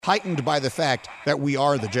heightened by the fact that we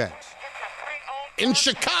are the Jags. In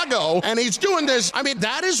Chicago, and he's doing this. I mean,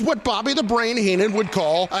 that is what Bobby the Brain Heenan would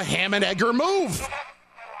call a ham and egger move.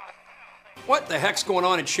 What the heck's going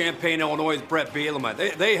on in Champaign, Illinois with Brett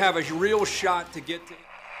Bielema? They have a real shot to get to.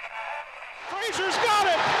 Frazier's got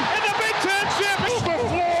it, and the Big Ten champions the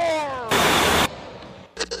floor.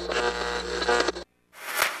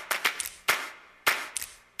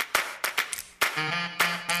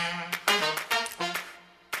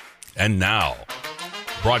 And now,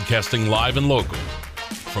 broadcasting live and local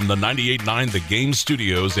from the 98.9 The Game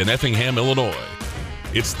studios in Effingham, Illinois,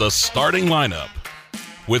 it's the starting lineup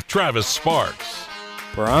with Travis Sparks,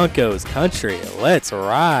 Broncos country, let's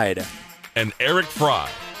ride, and Eric Fry.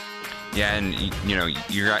 Yeah, and you know,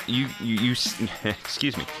 you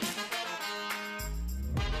excuse me.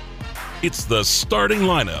 It's the starting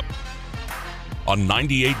lineup on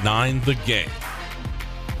 98.9 The Game.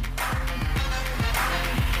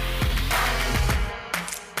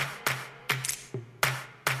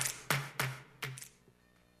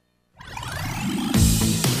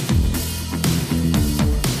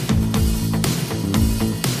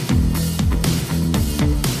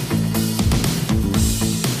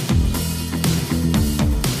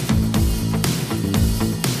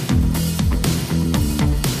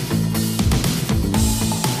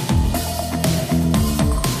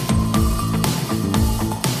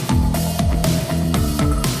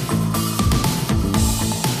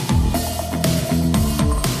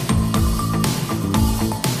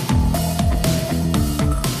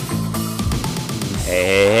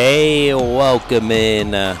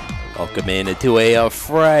 Welcome in to a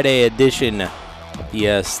Friday edition of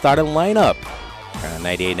the starting lineup on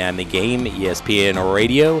 98.9 The Game, ESPN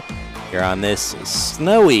Radio, here on this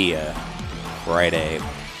snowy Friday.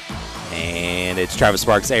 And it's Travis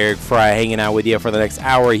Sparks, Eric Fry hanging out with you for the next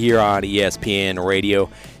hour here on ESPN Radio.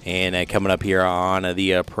 And coming up here on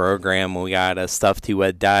the program, we got stuff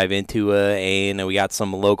to dive into, and we got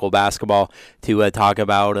some local basketball to talk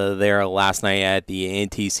about there last night at the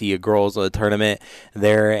NTC Girls Tournament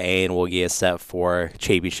there, and we'll get set for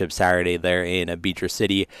Championship Saturday there in Beecher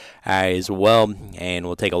City as well. And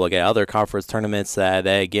we'll take a look at other conference tournaments that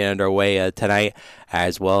get underway tonight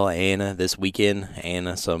as well, and this weekend,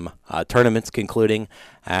 and some tournaments concluding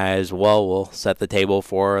as well. We'll set the table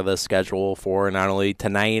for the schedule for not only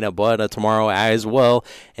tonight but tomorrow as well,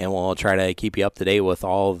 and we'll try to keep you up to date with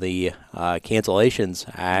all the cancellations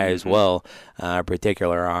as well,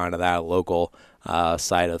 particular on that local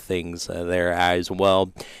side of things there as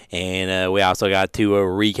well. And we also got to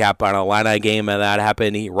recap on a Illini game that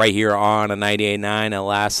happened right here on 98.9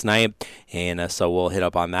 last night, and so we'll hit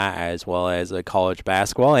up on that as well as college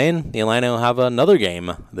basketball. And the Illini will have another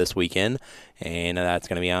game this weekend, and that's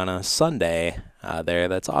going to be on a Sunday there.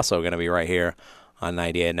 That's also going to be right here on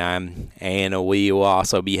 98.9. And we will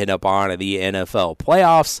also be hitting up on the NFL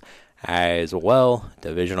playoffs as well.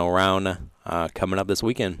 Divisional round coming up this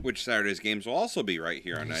weekend. Which Saturday's games will also be right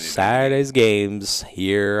here on 98.9. Saturday's games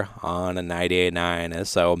here on 98.9.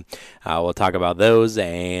 So we'll talk about those,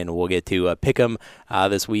 and we'll get to pick 'em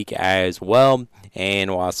this week as well.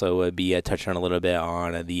 And we'll also be touching on a little bit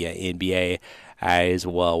on the NBA as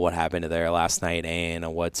well, what happened there last night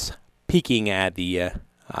and what's peaking at the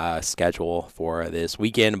schedule for this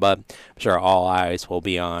weekend. But I'm sure all eyes will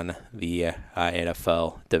be on the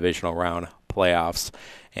NFL Divisional Round playoffs,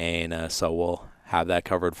 and so we'll have that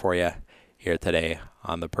covered for you here today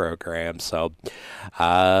on the program. So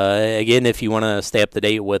again, if you want to stay up to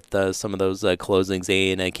date with some of those closings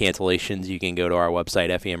and cancellations, you can go to our website,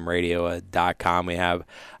 femradio.com. We have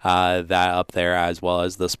that up there, as well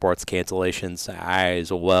as the sports cancellations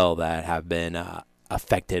as well that have been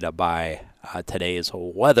affected by today's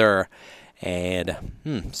weather. And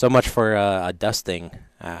so much for a dusting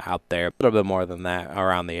out there. A little bit more than that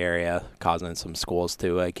around the area, causing some schools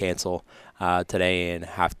to cancel today, and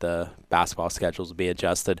half the basketball schedules will be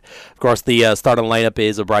adjusted. Of course, the starting lineup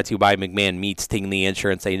is brought to you by McMahon Meats, Tingley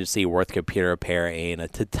Insurance Agency, Worth Computer Repair, and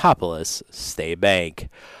Teutopolis State Bank.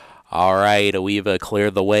 All right, we've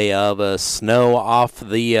cleared the way of snow off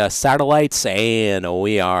the satellites, and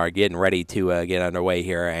we are getting ready to get underway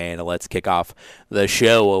here. And let's kick off the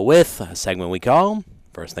show with a segment we call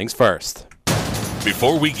First Things First.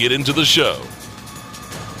 Before we get into the show,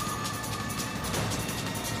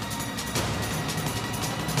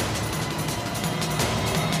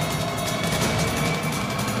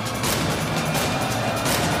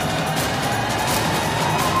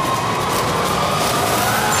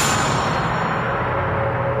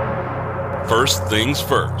 First Things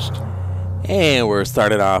First. And we're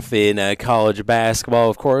starting off in college basketball,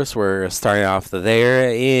 of course. We're starting off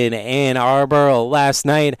there in Ann Arbor last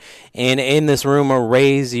night. And in this room,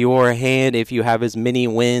 raise your hand if you have as many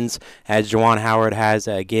wins as Juwan Howard has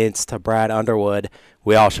against Brad Underwood.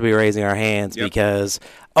 We all should be raising our hands because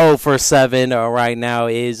 0 for 7 right now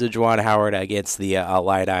is Juwan Howard against the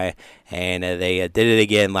Illini. And they did it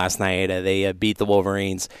again last night. They beat the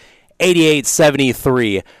Wolverines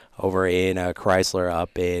 88-73. Over in Chrysler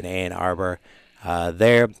up in Ann Arbor.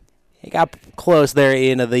 It got close there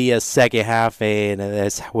in the second half, and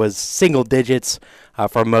this was single digits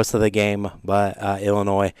for most of the game, but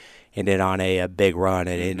Illinois ended on a big run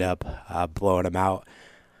and ended up blowing them out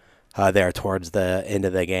there towards the end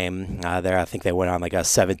of the game. I think they went on like a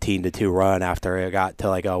 17-2 run after it got to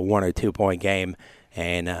like a 1 or 2 point game,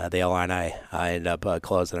 and the Illini ended up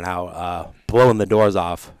closing it out, blowing the doors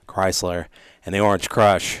off Chrysler and the Orange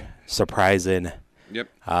Crush. Surprising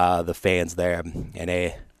the fans there in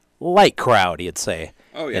a light crowd, you'd say,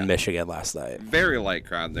 in Michigan last night. Very light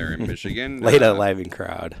crowd there in Michigan. Late living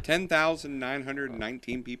crowd.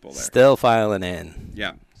 10,919 people there. Still filing in.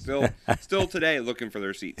 Yeah, still today looking for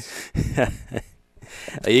their seats.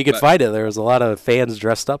 You could find it. There was a lot of fans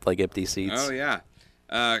dressed up like empty seats. Oh,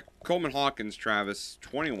 yeah. Coleman Hawkins, Travis,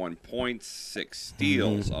 21 points, 6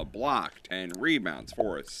 steals, a block, 10 rebounds,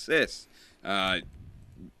 4 assists.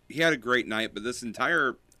 He had a great night, but this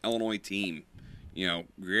entire Illinois team,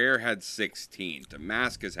 Greer had 16,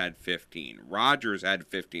 Damascus had 15, Rogers had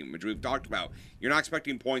 15, which we've talked about. You're not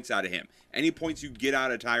expecting points out of him. Any points you get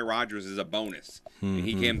out of Ty Rogers is a bonus. And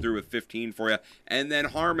he came through with 15 for you. And then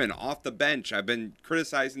Harmon off the bench. I've been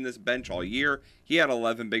criticizing this bench all year. He had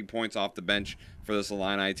 11 big points off the bench for this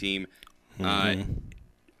Illini team.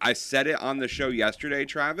 I said it on the show yesterday,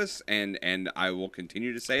 Travis, and I will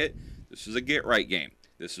continue to say it. This was a get-right game.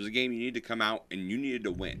 This was a game you need to come out and you needed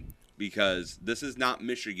to win because this is not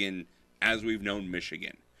Michigan as we've known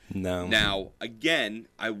Michigan. No. Now, again,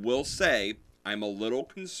 I will say I'm a little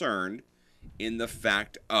concerned in the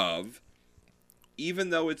fact of,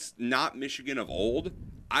 even though it's not Michigan of old,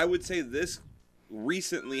 I would say this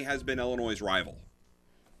recently has been Illinois' rival.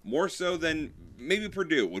 More so than maybe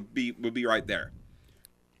Purdue would be right there.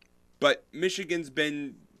 But Michigan's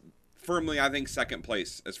been firmly, I think, second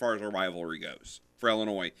place as far as our rivalry goes for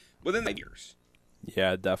Illinois within the years.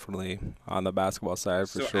 Yeah, definitely on the basketball side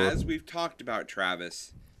for sure. So as we've talked about,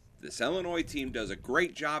 Travis, this Illinois team does a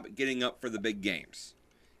great job at getting up for the big games.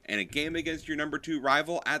 And a game against your number 2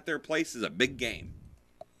 rival at their place is a big game.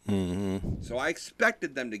 So I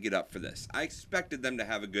expected them to get up for this. I expected them to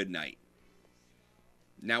have a good night.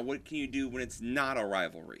 Now, what can you do when it's not a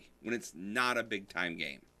rivalry? When it's not a big-time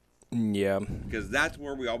game? Yeah. Because that's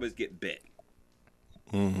where we always get bit.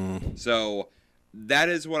 So that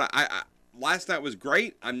is what I last night was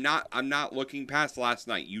great. I'm not looking past last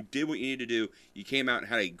night. You did what you needed to do. You came out and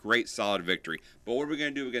had a great, solid victory. But what are we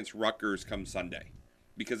going to do against Rutgers come Sunday?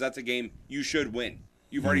 Because that's a game you should win.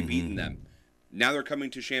 You've already beaten them. Now they're coming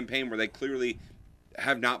to Champaign where they clearly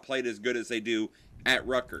have not played as good as they do at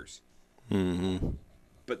Rutgers.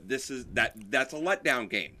 But that's a letdown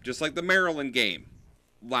game, just like the Maryland game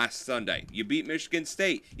last Sunday. You beat Michigan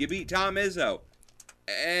State. You beat Tom Izzo.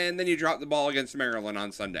 And then you drop the ball against Maryland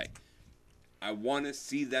on Sunday. I want to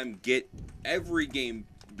see them get every game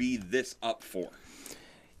be this up for.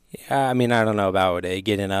 Yeah, I mean, I don't know about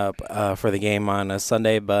getting up for the game on a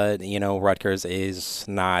Sunday, but, Rutgers is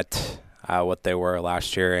not what they were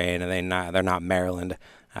last year, and they're not Maryland.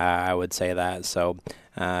 I would say that. So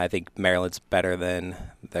I think Maryland's better than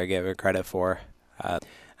they're given credit for.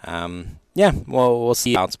 Yeah, well, we'll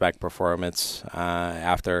see bounce back performance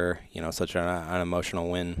after such an emotional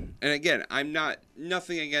win. And again, I'm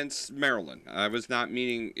nothing against Maryland. I was not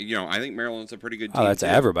meaning I think Maryland's a pretty good team. Oh, that's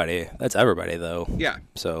everybody. That's everybody though. Yeah.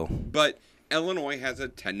 So, but Illinois has a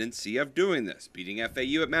tendency of doing this, beating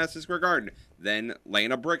FAU at Madison Square Garden, then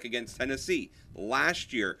laying a brick against Tennessee.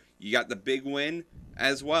 Last year, you got the big win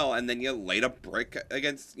as well, and then you laid a brick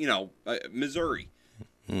against Missouri.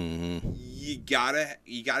 You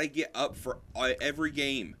gotta get up for every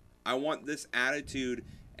game. I want this attitude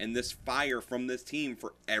and this fire from this team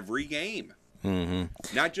for every game.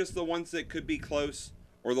 Not just the ones that could be close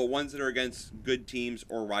or the ones that are against good teams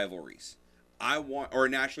or rivalries. Or a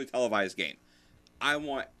nationally televised game. I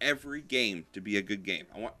want every game to be a good game.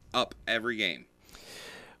 I want up every game.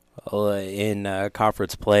 Well, in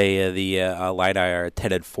conference play, the Illini are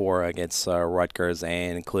 10-4 against Rutgers,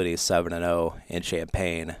 and including 7-0 in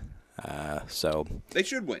Champaign. So they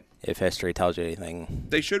should win. If history tells you anything,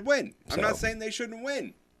 they should win. I'm not saying they shouldn't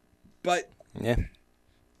win, but yeah,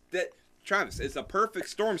 Travis, it's a perfect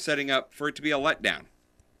storm setting up for it to be a letdown.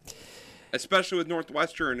 especially with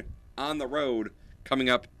Northwestern on the road coming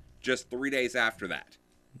up just 3 days after that.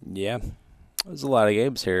 Yeah. There's a lot of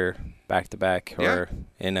games here back-to-back or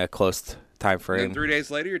in a close time frame. And 3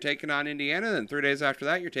 days later, you're taking on Indiana. Then 3 days after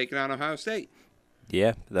that, you're taking on Ohio State.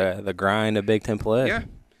 Yeah, the grind of Big Ten play. Yeah.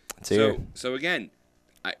 So again,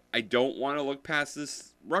 I don't want to look past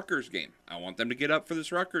this Rutgers game. I want them to get up for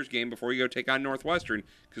this Rutgers game before you go take on Northwestern,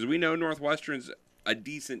 because we know Northwestern's a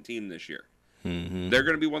decent team this year. Mm-hmm. They're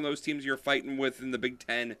going to be one of those teams you're fighting with in the Big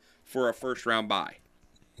Ten for a first-round bye.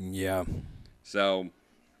 Yeah. So,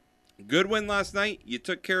 good win last night. You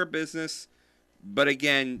took care of business. But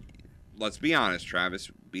again, let's be honest,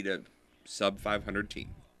 Travis, beat a sub-500 team.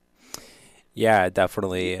 Yeah,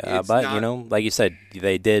 definitely. But, like you said,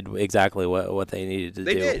 they did exactly what they needed to do.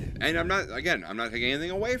 They did. And I'm not taking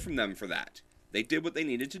anything away from them for that. They did what they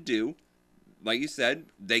needed to do. Like you said,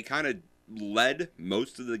 they kind of led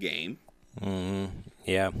most of the game. Mm-hmm.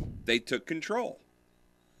 Yeah. They took control.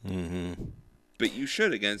 Mm-hmm. But you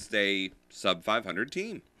should against a sub-500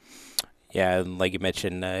 team. Yeah, and like you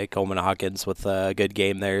mentioned, Coleman Hawkins with a good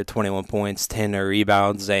game there, 21 points, 10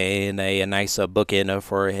 rebounds, and a nice bookend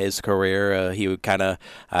for his career. He kind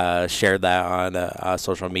of shared that on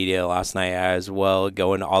social media last night as well,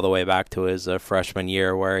 going all the way back to his freshman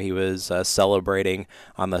year where he was celebrating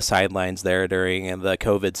on the sidelines there during the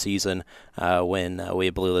COVID season when we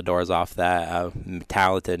blew the doors off that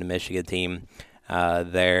talented Michigan team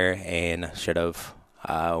there and should have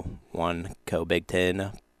won Co-Big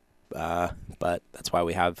Ten. But that's why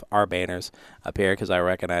we have our banners up here, because I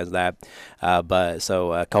recognize that.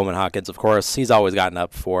 So Coleman Hawkins, of course, he's always gotten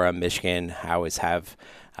up for Michigan. I always have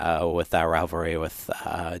with that rivalry with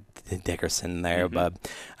Dickerson there. Mm-hmm.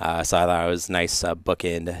 But so I thought it was a nice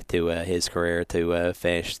bookend to his career to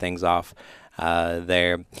finish things off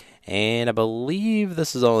there. And I believe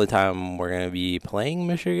this is the only time we're going to be playing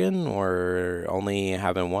Michigan. We're only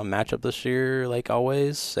having one matchup this year, like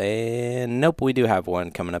always. And nope, we do have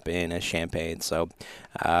one coming up in Champaign. So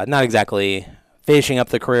not exactly finishing up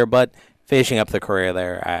the career, but finishing up the career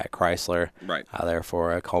there at Chrysler. Right. There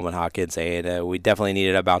for Coleman Hawkins. And we definitely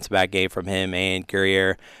needed a bounce-back game from him and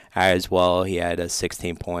Guerrier as well. He had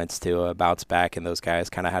 16 points to bounce back, and those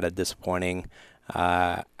guys kind of had a disappointing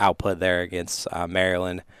output there against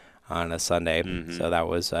Maryland on a Sunday. Mm-hmm. So that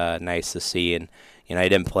was nice to see. And, he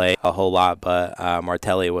didn't play a whole lot, but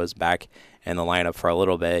Martelli was back in the lineup for a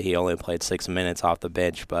little bit. He only played 6 minutes off the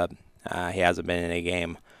bench, but he hasn't been in a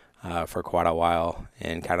game for quite a while.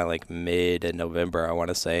 And kind of like mid-November, I want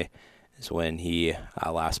to say, is when he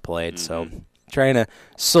last played. Mm-hmm. So trying to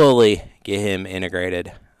slowly get him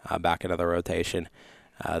integrated back into the rotation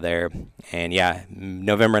there. And, yeah,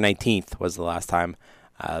 November 19th was the last time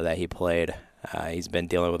that he played. He's been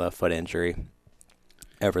dealing with a foot injury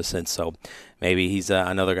ever since, so maybe he's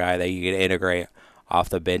another guy that you can integrate off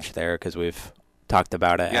the bench there, because we've talked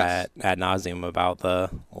about it ad nauseum about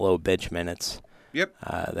the low bench minutes. Yep.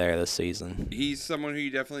 There this season. He's someone who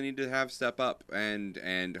you definitely need to have step up, and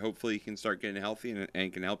hopefully he can start getting healthy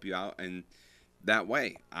and can help you out. And that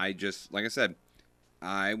way, like I said,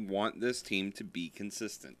 I want this team to be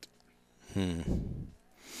consistent.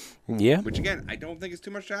 Yeah. Which again, I don't think is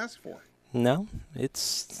too much to ask for. No,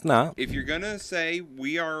 it's not. If you're going to say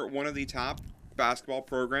we are one of the top basketball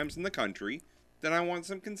programs in the country, then I want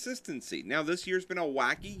some consistency. Now, this year's been a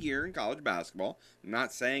wacky year in college basketball. I'm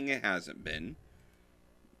not saying it hasn't been.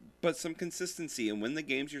 But some consistency and win the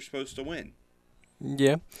games you're supposed to win.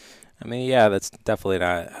 Yeah. I mean, yeah, that's definitely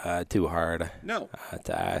not too hard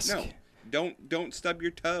to ask. No. Don't stub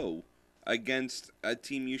your toe against a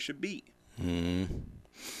team you should beat.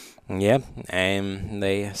 Yeah, and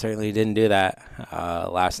they certainly didn't do that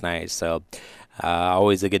last night. So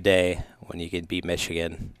always a good day when you can beat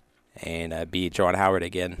Michigan and beat Juwan Howard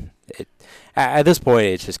again. At this point,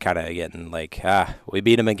 it's just kind of getting like, we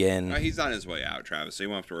beat him again. He's on his way out, Travis, so you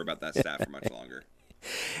won't have to worry about that stat for much longer.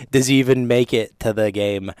 Does he even make it to the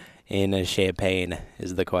game in Champaign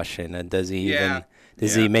is the question. And does he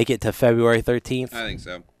he make it to February 13th? I think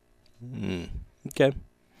so. Okay.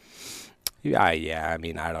 I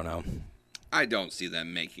mean, I don't know. I don't see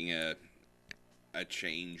them making a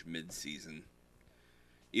change mid-season,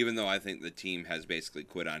 even though I think the team has basically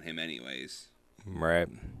quit on him anyways. Right.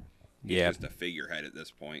 He's just a figurehead at this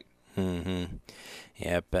point. Mm-hmm.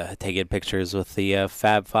 Yep, taking pictures with the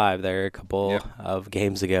Fab Five there a couple of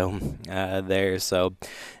games ago there. So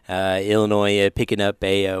Illinois picking up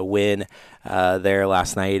a win there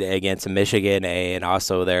last night against Michigan, and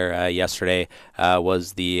also there yesterday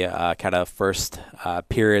was the kind of first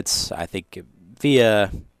appearance, I think, via,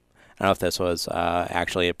 I don't know if this was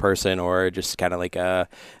actually in person or just kind of like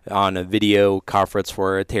on a video conference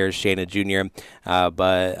for Terrence Shannon Jr.,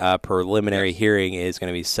 but a preliminary hearing is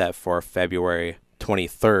going to be set for February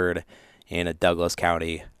 23rd in Douglas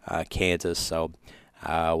County, Kansas. So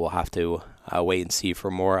we'll have to wait and see for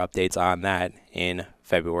more updates on that in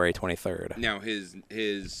February 23rd. Now,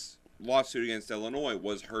 his lawsuit against Illinois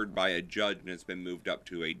was heard by a judge, and it's been moved up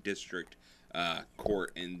to a district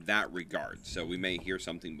court in that regard. So we may hear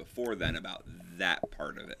something before then about that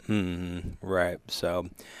part of it. Right. So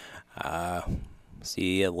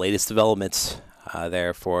see latest developments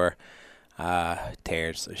there for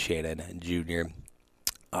Terrence Shannon Jr.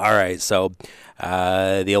 All right, so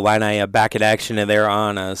the Illini back in action there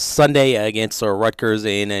on Sunday against Rutgers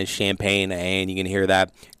in Champaign, and you can hear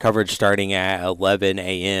that coverage starting at 11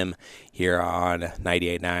 a.m. here on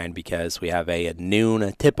 98.9 because we have a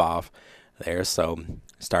noon tip-off there. So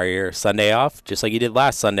start your Sunday off just like you did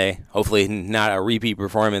last Sunday. Hopefully not a repeat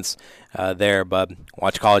performance there, but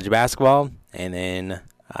watch college basketball and then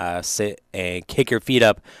sit and kick your feet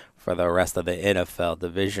up for the rest of the NFL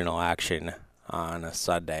divisional action on a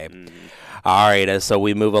Sunday. All right, so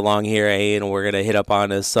we move along here, and we're going to hit up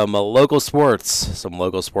on some local sports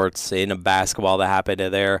in basketball that happened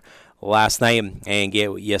there last night and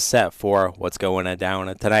get you set for what's going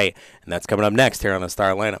down tonight. And that's coming up next here on the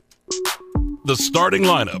Star Lineup. The starting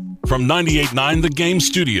lineup from 98.9 The Game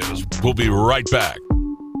Studios. We'll be right back.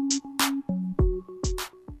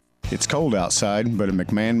 It's cold outside, but at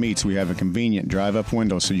McMahon Meats, we have a convenient drive-up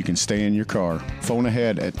window so you can stay in your car. Phone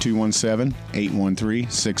ahead at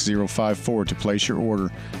 217-813-6054 to place your order,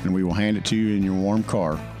 and we will hand it to you in your warm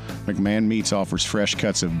car. McMahon Meats offers fresh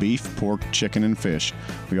cuts of beef, pork, chicken, and fish.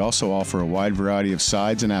 We also offer a wide variety of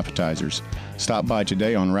sides and appetizers. Stop by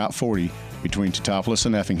today on Route 40 between Teutopolis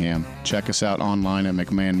and Effingham. Check us out online at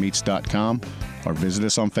McMahonMeats.com or visit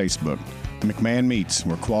us on Facebook. McMahon Meats,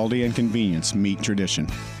 where quality and convenience meet tradition.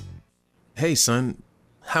 Hey, son.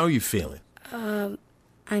 How are you feeling? I'm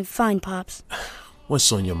fine, Pops.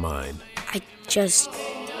 What's on your mind? I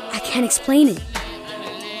can't explain it.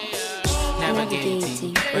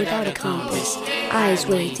 Navigating without a compass, eyes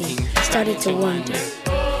waiting, started to wonder.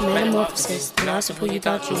 Metamorphosis, the loss of who you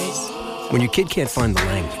thought you was. When your kid can't find the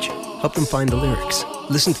language, help them find the lyrics.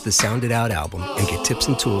 Listen to the Sound It Out album and get tips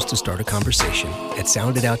and tools to start a conversation at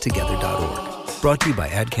sounditouttogether.org. Brought to you by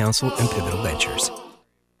Ad Council and Pivotal Ventures.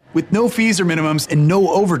 With no fees or minimums and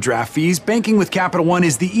no overdraft fees, banking with Capital One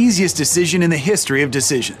is the easiest decision in the history of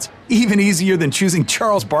decisions. Even easier than choosing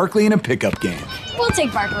Charles Barkley in a pickup game. We'll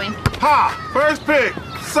take Barkley. Ha! First pick.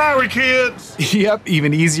 Sorry, kids. Yep,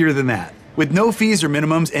 even easier than that. With no fees or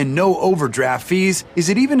minimums and no overdraft fees, is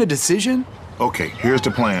it even a decision? Okay, here's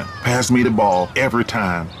the plan. Pass me the ball every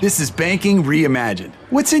time. This is banking reimagined.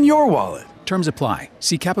 What's in your wallet? Terms apply.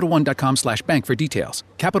 See CapitalOne.com/bank for details.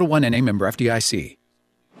 Capital One N.A. member FDIC.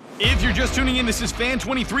 If you're just tuning in, this is Fan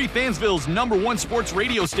 23, Fansville's #1 sports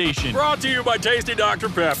radio station. Brought to you by Tasty Dr.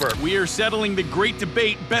 Pepper. We are settling the great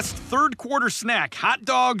debate, best third quarter snack, hot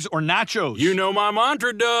dogs or nachos? You know my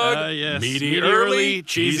mantra, Doug. Yes. Meaty early,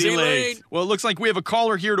 cheesy late. Well, it looks like we have a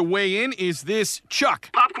caller here to weigh in. Is this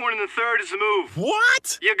Chuck? Popcorn in the third is the move.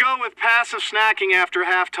 What? You go with passive snacking after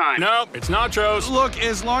halftime. No, it's nachos. Look,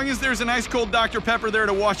 as long as there's an ice cold Dr. Pepper there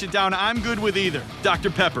to wash it down, I'm good with either.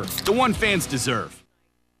 Dr. Pepper, the one fans deserve.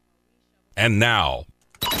 And now,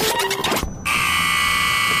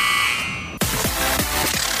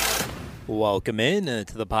 welcome in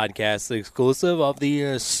to the podcast exclusive of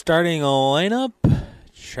the starting lineup.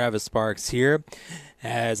 Travis Sparks here.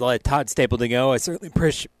 As I let Todd Stapleton go, I certainly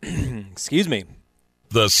appreciate. Excuse me.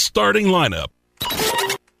 The starting lineup.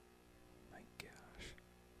 Oh my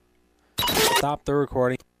gosh. Stop the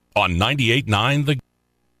recording. On 98.9 The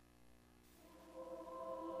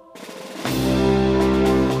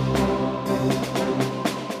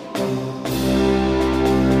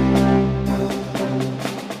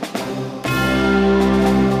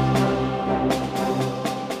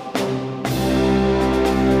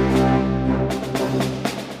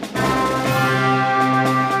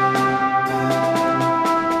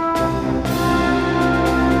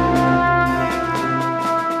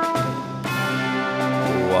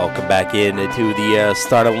back into the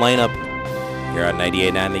startup lineup here on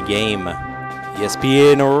 98.9 The Game,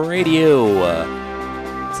 ESPN Radio.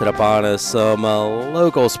 Set up on some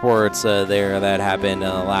local sports there that happened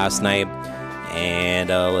last night. And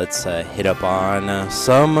let's hit up on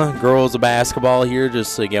some girls basketball here,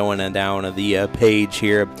 just going down the page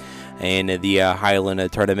here. In the Highland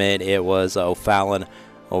tournament, it was O'Fallon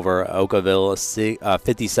over Oakville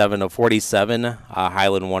 57-47.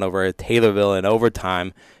 Highland won over Taylorville in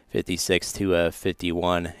overtime,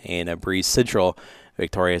 56-51, and Breeze Central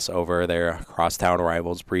victorious over their crosstown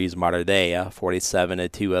rivals, Breeze Mater Dei,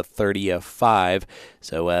 47-35.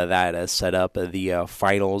 So that set up the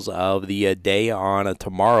finals of the day on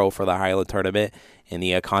tomorrow for the Highland Tournament. In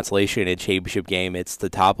the consolation and championship game, it's the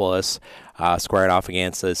Topolis squaring off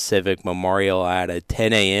against the Civic Memorial at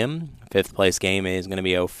 10 a.m. Fifth place game is going to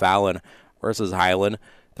be O'Fallon versus Highland.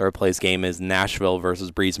 Third place game is Nashville versus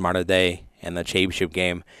Breeze Mater Dei, and the championship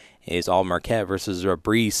game is All Marquette versus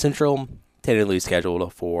Breeze Central, tentatively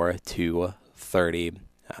scheduled for 2:30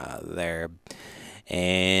 there.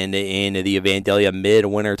 And in the Vandalia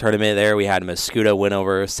Midwinter Tournament there, we had Mascoutah win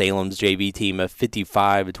over Salem's JV team of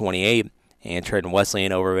 55-28, and Trenton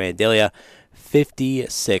Wesleyan over Vandalia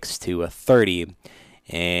 56-30.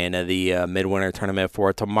 And the Midwinter Tournament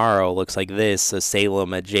for tomorrow looks like this: Salem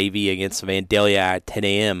JV against Vandalia at 10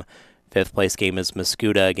 a.m. Fifth place game is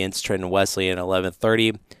Mascoutah against Trenton Wesleyan at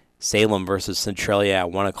 11:30. Salem versus Centralia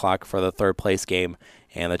at 1 o'clock for the third place game.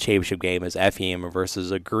 And the championship game is Effingham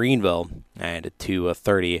versus Greenville at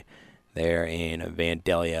 2:30 there in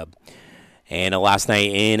Vandalia. And last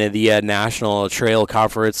night in the National Trail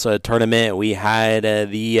Conference tournament, we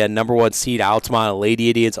had the number one seed Altamont Lady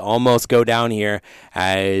Indians almost go down here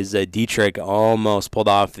as Dietrich almost pulled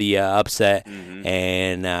off the upset,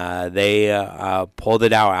 and they pulled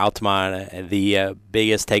it out. Altamont, the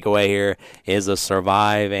biggest takeaway here is a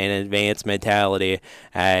survive and advance mentality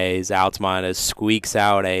as Altamont squeaks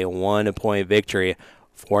out a 1-point victory,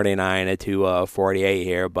 49-48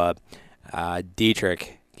 here, but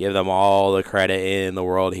Dietrich, give them all the credit in the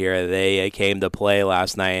world here. They came to play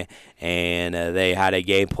last night, and they had a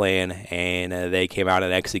game plan, and they came out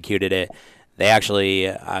and executed it. They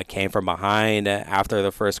actually came from behind after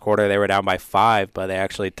the first quarter. They were down by 5, but they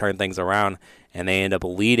actually turned things around, and they ended up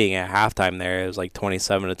leading at halftime there. It was like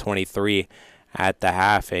 27-23 at the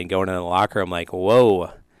half, and going into the locker room like,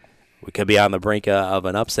 whoa, we could be on the brink of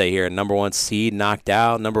an upset here. Number 1 seed knocked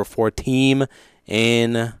out, number 4 team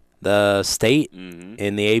in the state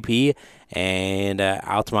in the AP, and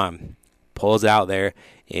Altamont pulls out there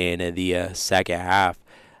in the second half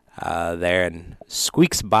there and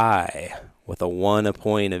squeaks by with a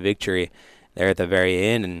 1-point victory there at the very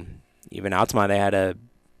end. And even Altamont, they had a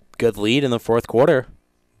good lead in the fourth quarter,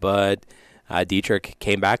 but Dietrich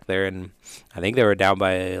came back there, and I think they were down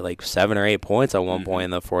by like 7 or 8 points at one point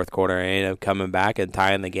in the fourth quarter, and ended up coming back and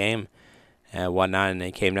tying the game and whatnot, and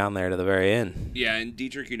they came down there to the very end. Yeah, and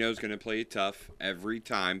Dietrich, is going to play it tough every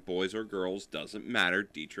time, boys or girls, doesn't matter.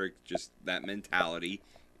 Dietrich, just that mentality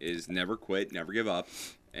is never quit, never give up.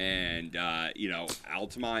 And,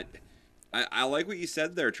 Altamont, I like what you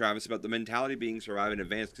said there, Travis, about the mentality being survive in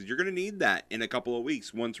advance, because you're going to need that in a couple of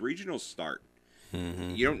weeks once regionals start.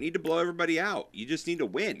 You don't need to blow everybody out. You just need to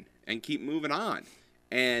win and keep moving on.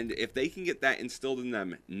 And if they can get that instilled in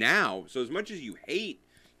them now, so as much as you hate,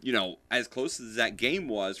 as close as that game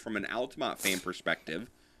was from an Altamont fan perspective,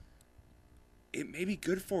 it may be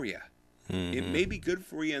good for you. It may be good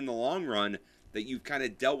for you in the long run that you've kind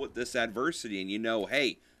of dealt with this adversity and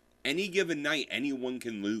hey, any given night, anyone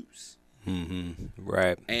can lose.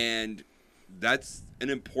 Right. And that's an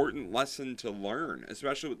important lesson to learn,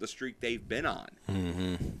 especially with the streak they've been on.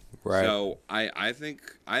 Right. So I think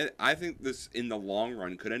this in the long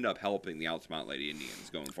run could end up helping the Altamont Lady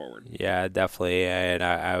Indians going forward. Yeah, definitely, and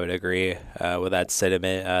I would agree with that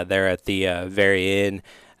sentiment. There at the very end,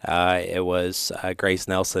 it was Grace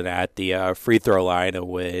Nelson at the free throw line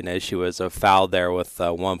when she was fouled there with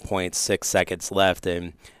 1.6 seconds left,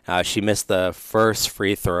 and she missed the first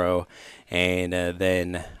free throw, and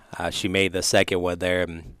then she made the second one there.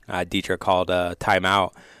 Dietrich called a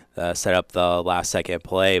timeout. Set up the last second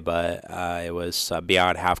play, but it was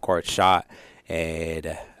beyond half-court shot, and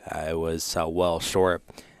it was well short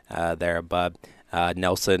there. But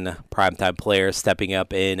Nelson, primetime player, stepping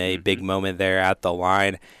up in a big moment there at the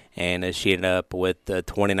line, and she ended up with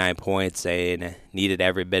 29 points and needed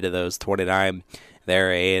every bit of those 29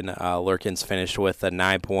 there. And Lurkins finished with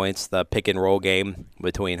 9 points. The pick-and-roll game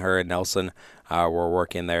between her and Nelson were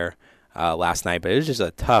working there last night, but it was just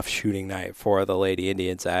a tough shooting night for the Lady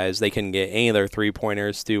Indians as they couldn't get any of their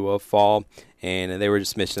three-pointers to fall, and they were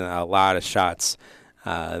just missing a lot of shots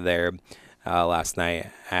there last night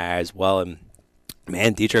as well. And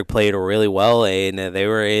man, Dietrich played really well, and they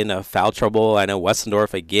were in foul trouble. I know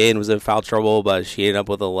Westendorf again was in foul trouble, but she ended up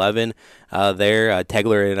with 11 there.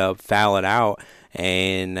 Tegler ended up fouling out,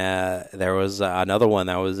 and there was another one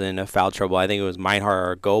that was in foul trouble. I think it was Meinhardt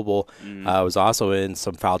or Goebel was also in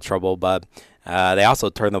some foul trouble, but they also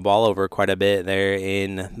turned the ball over quite a bit there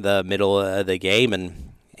in the middle of the game,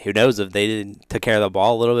 and who knows if they took care of the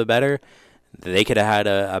ball a little bit better, they could have had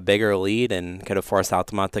a bigger lead and could have forced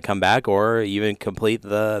Altamont to come back or even complete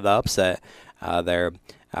the upset there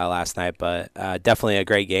last night. But definitely a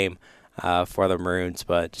great game for the Maroons,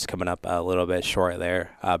 but just coming up a little bit short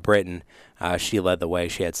there. Britton, she led the way.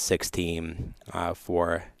 She had 16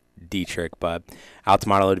 for Dietrich, but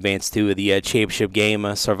Altamont will advance to the championship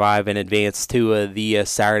game, survive and advance to the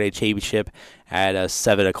Saturday championship at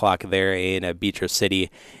 7 o'clock there in Beecher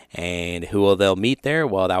City. And who will they'll meet there?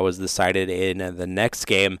 Well, that was decided in the next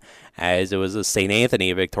game, as it was a St.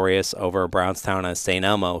 Anthony victorious over Brownstown and St.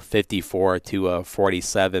 Elmo,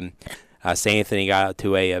 54-47. St. Anthony got out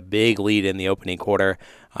to a big lead in the opening quarter.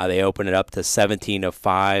 They opened it up to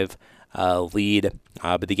 17-5 lead,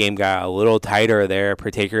 but the game got a little tighter there,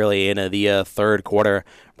 particularly in the third quarter.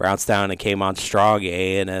 Brownstown came on strong,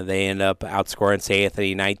 and they ended up outscoring St.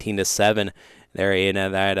 Anthony 19-7 there in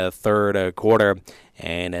that third quarter,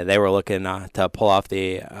 and they were looking to pull off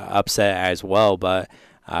the upset as well, but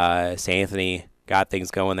St. Anthony got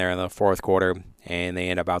things going there in the fourth quarter, and they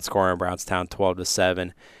ended up outscoring Brownstown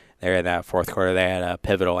 12-7 there in that fourth quarter. They had a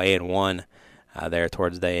pivotal and 1 there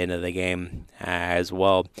towards the end of the game as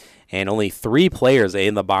well. And only 3 players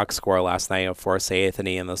in the box score last night for St.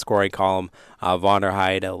 Anthony in the scoring column.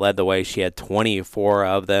 Vonderheide led the way. She had 24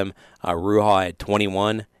 of them. Ruhal had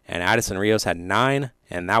 21. And Addison Rios had 9.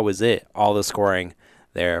 And that was it. All the scoring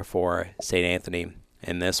there for St. Anthony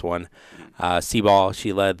in this one. Seaball,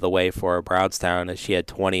 she led the way for Brownstown. She had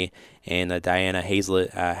 20. And Diana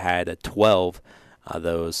Hazlett had 12 of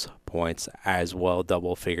those points as well.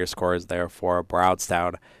 Double-figure scores there for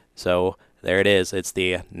Brownstown. So there it is. It's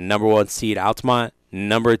the number 1 seed Altamont,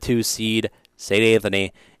 number 2 seed St.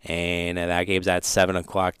 Anthony, and that game's at 7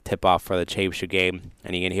 o'clock tip-off for the championship game.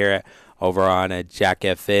 And you can hear it over on Jack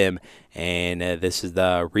FM. And this is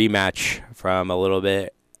the rematch from a little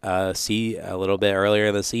bit earlier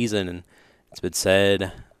in the season. And it's been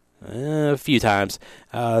said a few times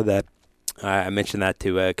that I mentioned that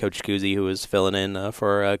to Coach Kuzi, who was filling in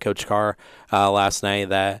for Coach Carr last night,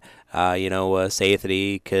 that St.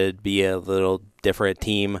 Anthony could be a little different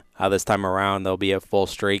team this time around. They'll be at full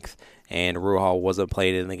strength, and Ruhal wasn't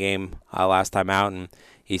playing in the game last time out, and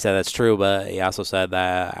he said that's true, but he also said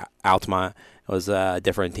that Altamont was a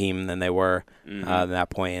different team than they were at that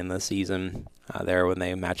point in the season there when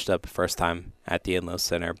they matched up first time at the Inlow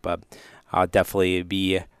Center. But I'll definitely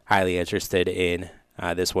be highly interested in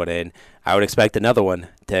this one, and I would expect another one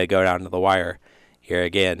to go down to the wire here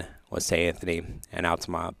again with St. Anthony and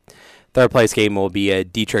Altamont. Third place game will be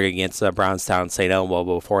Dietrich against Brownstown St. Elmo.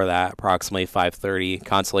 Before that, approximately 5:30.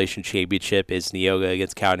 Consolation Championship is Neoga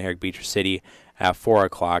against Cowden Herrick Beecher City at 4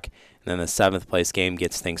 o'clock. And then the 7th place game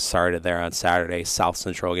gets things started there on Saturday. South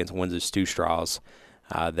Central against Windsor Stew Straws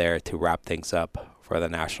there to wrap things up for the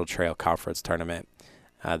National Trail Conference Tournament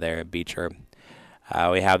there at Beecher.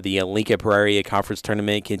 We have the Lincoln Prairie Conference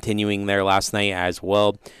Tournament continuing there last night as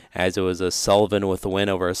well, as it was a Sullivan with the win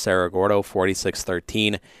over Cerro Gordo,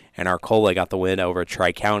 46-13, and Arcola got the win over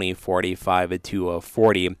Tri-County,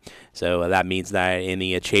 45-40. So that means that in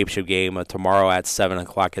the championship game tomorrow at 7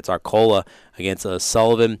 o'clock, it's Arcola against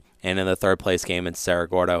Sullivan, and in the third place game, it's Cerro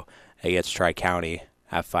Gordo against Tri-County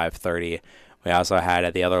at 5:30. We also had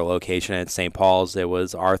at the other location at St. Paul's, it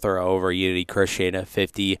was Arthur over Unity Christian at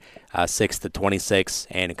 56-26,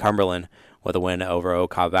 and Cumberland with a win over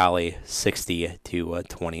Okaw Valley,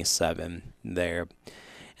 60-27 there.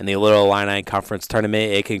 In the Little Illini Conference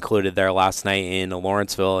Tournament, it concluded there last night in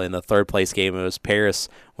Lawrenceville. In the third place game, it was Paris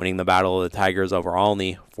winning the Battle of the Tigers over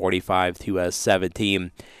Olney,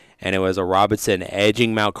 45-17. And it was a Robinson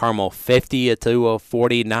edging Mount Carmel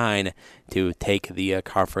 50-49 to take the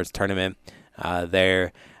conference tournament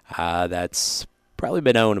there. That's probably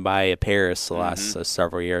been owned by Paris the last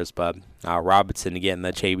several years, but Robinson getting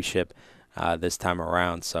the championship this time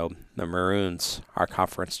around. So the Maroons are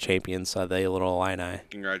conference champions of the Little Illini.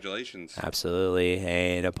 Congratulations. Absolutely.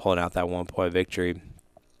 And pulling out that 1-point victory.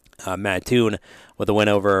 Mattoon with a win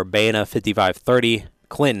over Baena 55-30.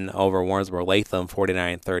 Clinton over Warrensboro Latham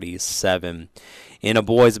 49-37. In a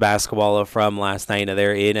boys basketball from last night,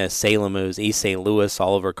 they're in Salem. It was East St. Louis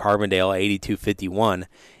all over Carbondale 82-51.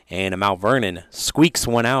 And Mount Vernon squeaks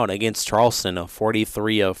one out against Charleston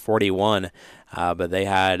 43-41. But they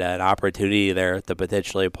had an opportunity there to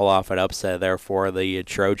potentially pull off an upset there for the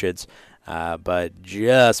Trojans. But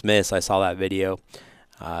just missed. I saw that video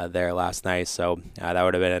there last night. So that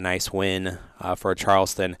would have been a nice win for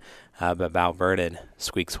Charleston. But Mount Vernon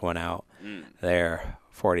squeaks one out there,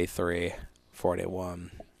 43-41.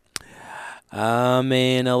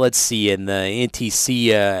 And let's see, in the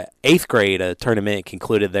NTC 8th grade tournament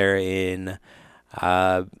concluded there in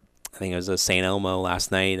I think it was St. Elmo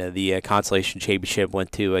last night. The Consolation Championship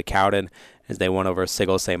went to Cowden as they won over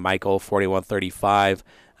Sigel St. Michael 41-35.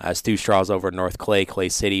 Stu Straws over North Clay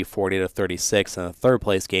City 40-36 in the third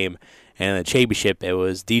place game. And in the championship, it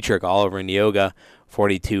was Dietrich all over Neoga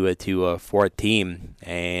 42-14.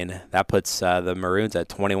 And that puts the Maroons at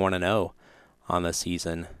 21-0 on the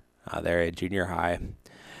season. They're at junior high.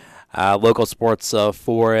 Local sports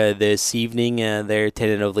for this evening, they're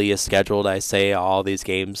tentatively scheduled. I say all these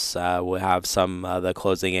games will have some the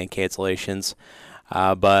closing and cancellations.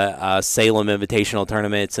 But Salem Invitational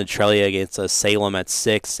Tournament, Centralia against Salem at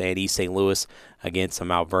 6, and East St. Louis against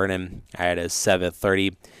Mount Vernon at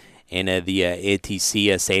 7:30. In the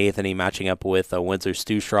NTC, St. Anthony matching up with Windsor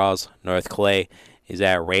Stew Straws. North Clay is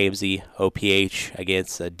at Ramsey. OPH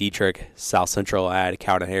against Dietrich. South Central at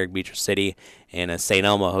Cowden Herrick Beecher City. And St.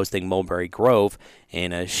 Elmo hosting Mulberry Grove.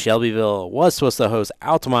 And Shelbyville was supposed to host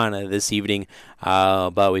Altamont this evening,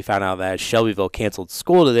 but we found out that Shelbyville canceled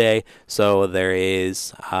school today, so there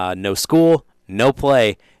is no school, no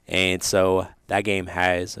play, and so that game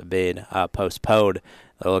has been postponed.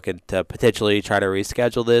 They're looking to potentially try to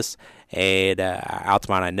reschedule this, and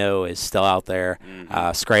Altamont, I know, is still out there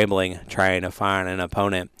scrambling, trying to find an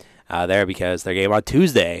opponent there because their game on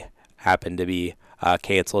Tuesday happened to be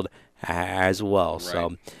canceled as well. Right.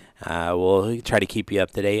 So we'll try to keep you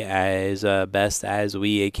up to date as best as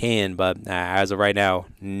we can, but as of right now,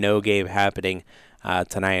 no game happening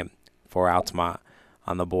tonight for Altamont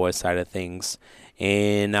on the boys' side of things.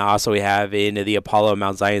 And also we have in the Apollo,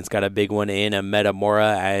 Mount Zion's got a big one in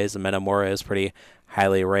Metamora, as Metamora is pretty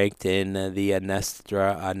highly ranked in the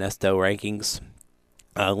Nesto rankings.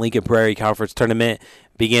 Lincoln Prairie Conference Tournament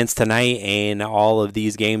begins tonight, and all of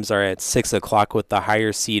these games are at 6 o'clock with the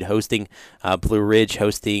higher seed hosting. Blue Ridge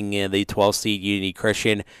hosting the 12th seed Unity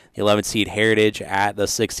Christian, the 11th seed Heritage at the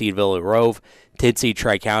 6th seed Villa Grove. 10th seed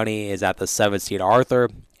Tri-County is at the 7th seed Arthur.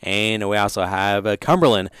 And we also have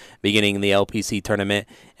Cumberland beginning the LPC tournament,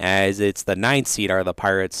 as it's the 9th seed are the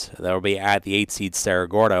Pirates. They'll be at the 8th seed Cerro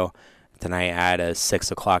Gordo tonight at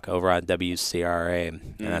 6 o'clock over on WCRA.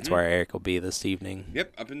 And that's where Eric will be this evening.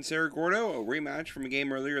 Yep, up in Cerro Gordo, a rematch from a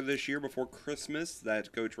game earlier this year before Christmas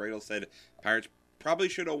that Coach Radel said Pirates probably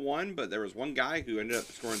should have won, but there was one guy who ended up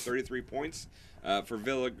scoring 33 points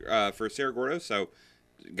for Cerro Gordo, so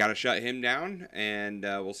got to shut him down, and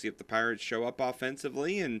we'll see if the Pirates show up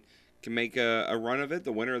offensively and can make a run of it.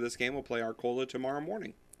 The winner of this game will play Arcola tomorrow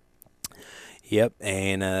morning. Yep,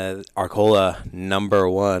 and Arcola, number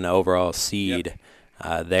 1 overall seed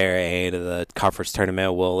there, and the conference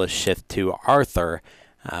tournament will shift to Arthur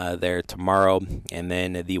there tomorrow. And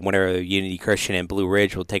then the winner of Unity Christian and Blue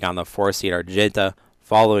Ridge will take on the 4th seed Argenta.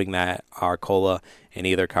 Following that, Arcola in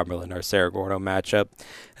either Cumberland or Cerro Gordo matchup.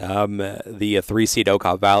 The 3 seed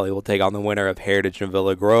Ocala Valley will take on the winner of Heritage and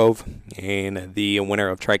Villa Grove, and the winner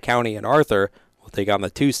of Tri-County and Arthur will take on the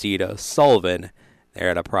 2 seed Sullivan.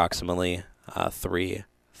 They're at approximately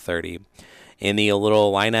 3:30. In the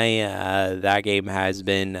Little Illini, that game has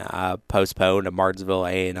been postponed to Martinsville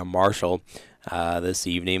and Marshall this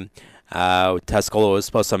evening. Tuscola was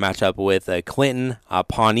supposed to match up with Clinton,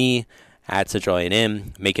 Pawnee at Central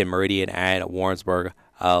A&M, Macon Meridian at Warrensburg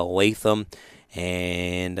Latham.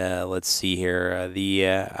 And let's see here,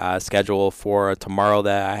 the schedule for tomorrow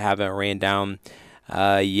that I haven't ran down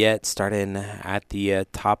yet, starting at the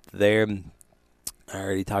top there. I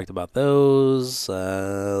already talked about those.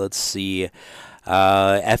 Let's see.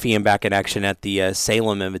 FEM back in action at the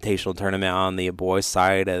Salem Invitational Tournament on the boys'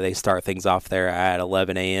 side. They start things off there at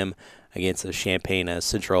 11 a.m. against the Champaign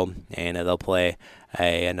Central, and they'll play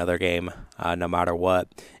another game no matter what.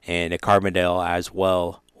 And Carbondale as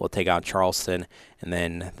well will take on Charleston, and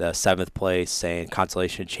then the 7th place and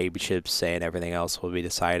consolation championships and everything else will be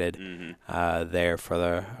decided there for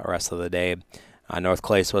the rest of the day. North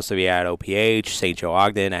Clay is supposed to be at OPH, St. Joe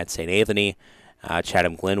Ogden at St. Anthony.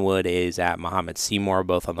 Chatham Glenwood is at Muhammad Seymour,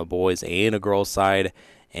 both on the boys and the girls' side.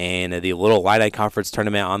 And the Little Illini Conference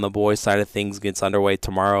Tournament on the boys' side of things gets underway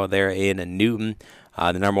tomorrow there in Newton.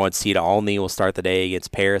 The number 1 seed Alney will start the day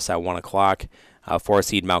against Paris at 1 o'clock. 4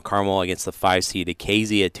 seed Mount Carmel against the 5 seed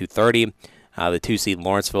Casey at 2:30. The 2 seed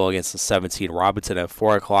Lawrenceville against the 7 seed Robinson at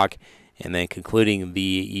 4 o'clock. And then concluding the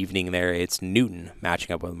evening there, it's Newton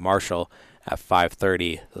matching up with Marshall at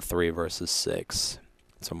 5:30, the 3 versus 6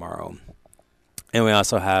 tomorrow. And we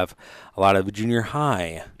also have a lot of junior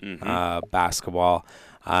high basketball.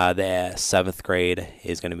 The 7th grade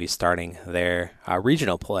is going to be starting their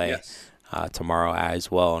regional play tomorrow as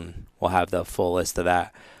well, and we'll have the full list of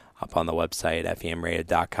that up on the website,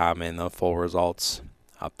 femrated.com, and the full results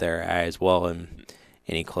up there as well, and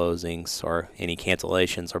any closings or any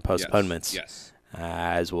cancellations or postponements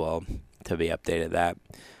as well to be updated that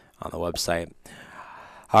on the website.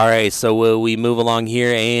 All right, so we move along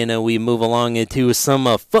here, and we move along into some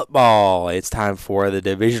football. It's time for the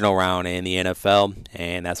divisional round in the NFL,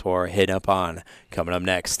 and that's what we're hitting up on coming up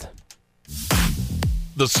next.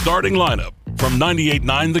 The starting lineup from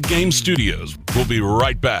 98.9 The Game Studios. We'll be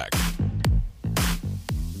right back.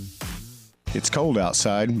 It's cold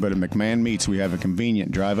outside, but at McMahon Meats, we have a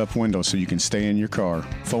convenient drive-up window so you can stay in your car.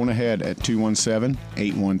 Phone ahead at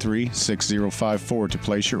 217-813-6054 to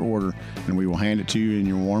place your order, and we will hand it to you in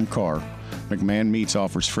your warm car. McMahon Meats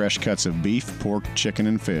offers fresh cuts of beef, pork, chicken,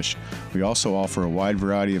 and fish. We also offer a wide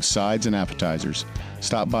variety of sides and appetizers.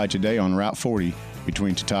 Stop by today on Route 40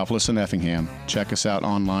 between Teutopolis and Effingham. Check us out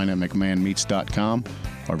online at McMahonMeats.com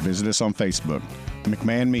or visit us on Facebook.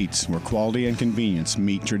 McMahon Meats, where quality and convenience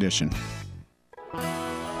meet tradition.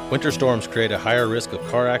 Winter storms create a higher risk of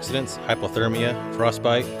car accidents, hypothermia,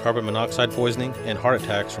 frostbite, carbon monoxide poisoning, and heart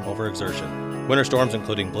attacks from overexertion. Winter storms,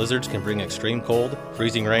 including blizzards, can bring extreme cold,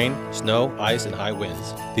 freezing rain, snow, ice, and high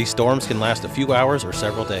winds. These storms can last a few hours or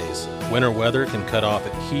several days. Winter weather can cut off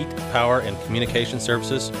heat, power, and communication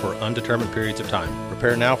services for undetermined periods of time.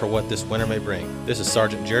 Prepare now for what this winter may bring. This is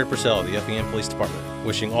Sergeant Jared Purcell of the Effingham Police Department,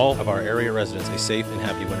 wishing all of our area residents a safe and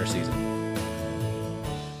happy winter season.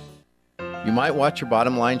 You might watch your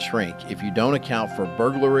bottom line shrink if you don't account for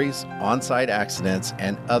burglaries, on-site accidents,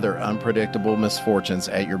 and other unpredictable misfortunes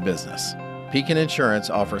at your business. Pekin Insurance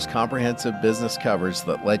offers comprehensive business coverage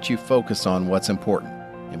that lets you focus on what's important: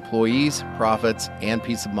 employees, profits, and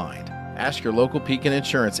peace of mind. Ask your local Pekin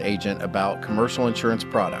Insurance agent about commercial insurance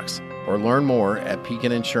products or learn more at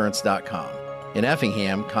pekininsurance.com. In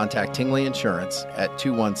Effingham, contact Tingley Insurance at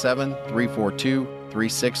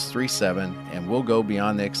 217-342-3637 and we'll go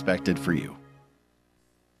beyond the expected for you.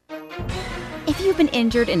 If you've been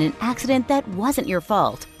injured in an accident that wasn't your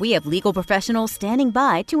fault, we have legal professionals standing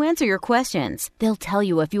by to answer your questions. They'll tell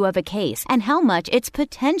you if you have a case and how much it's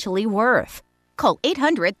potentially worth. Call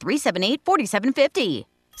 800-378-4750.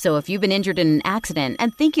 So if you've been injured in an accident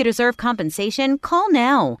and think you deserve compensation, call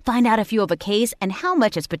now. Find out if you have a case and how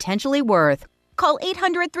much it's potentially worth. Call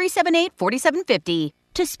 800-378-4750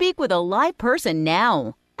 to speak with a live person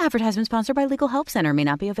now. Advertisement sponsored by Legal Help Center. May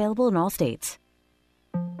not be available in all states.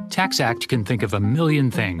 TaxAct can think of a million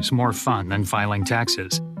things more fun than filing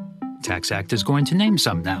taxes. TaxAct is going to name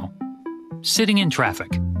some now. Sitting in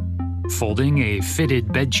traffic. Folding a fitted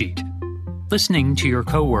bedsheet. Listening to your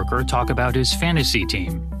coworker talk about his fantasy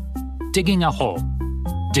team. Digging a hole.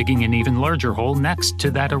 Digging an even larger hole next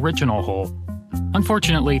to that original hole.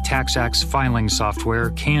 Unfortunately, TaxAct's filing software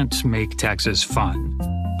can't make taxes fun.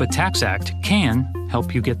 But TaxAct can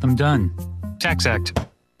help you get them done. TaxAct.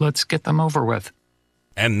 Let's get them over with.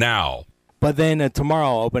 And now. But then tomorrow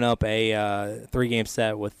I'll open up a 3-game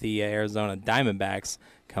set with the Arizona Diamondbacks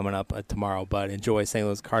coming up tomorrow. But enjoy St.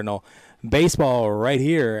 Louis Cardinal baseball right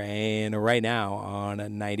here and right now on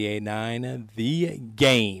 98.9 The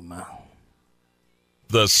Game.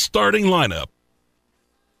 The starting lineup.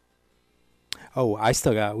 Oh, we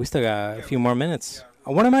still got a few more minutes.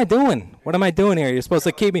 What am I doing? What am I doing here? You're supposed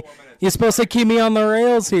to keep me on the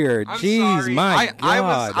rails here. Jeez, sorry. my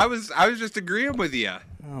God. I was just agreeing with you.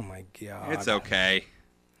 Oh my God. It's okay.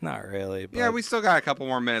 Not really. But... Yeah, we still got a couple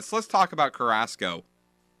more minutes. Let's talk about Carrasco.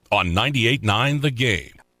 On 98.9 The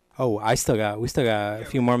Game. Oh, we still got a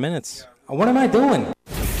few more minutes. What am I doing?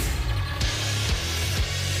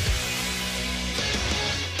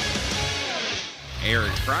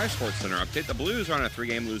 Eric Fry Sports Center update. The Blues are on a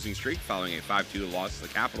 3-game losing streak following a 5-2 loss to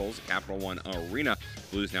the Capitals at Capital One Arena.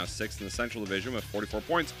 Blues now 6th in the Central Division with 44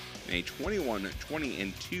 points and a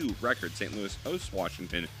 21-20-2 record. St. Louis hosts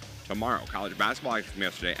Washington tomorrow. College basketball action from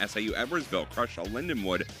yesterday. SIU Edwardsville crushed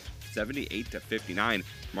Lindenwood 78-59.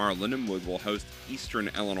 Tomorrow, Lindenwood will host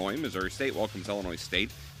Eastern Illinois. Missouri State welcomes Illinois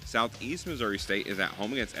State. Southeast Missouri State is at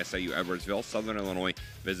home against SIU Edwardsville. Southern Illinois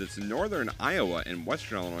visits Northern Iowa, and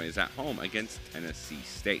Western Illinois is at home against Tennessee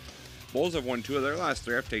State. Bulls have won 2 of their last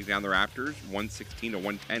 3 after taking down the Raptors,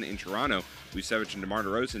 116-110 in Toronto. Vucevic and DeMar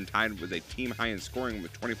DeRozan tied with a team high in scoring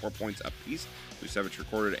with 24 points apiece. Vucevic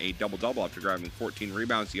recorded a double-double after grabbing 14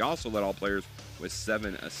 rebounds. He also led all players with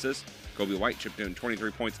 7 assists. Kobe White chipped in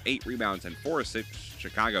 23 points, 8 rebounds, and 4 assists.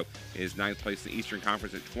 Chicago is 9th place in the Eastern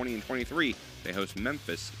Conference at 20-23. They host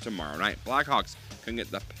Memphis tomorrow night. Blackhawks couldn't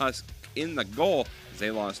get the puck in the goal as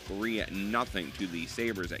they lost 3-0 to the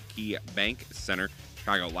Sabres at Key Bank Center.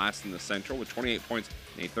 Chicago last in the Central with 28 points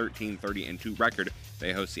and a 13-30-2 record.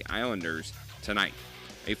 They host the Islanders tonight.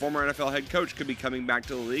 A former NFL head coach could be coming back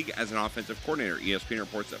to the league as an offensive coordinator. ESPN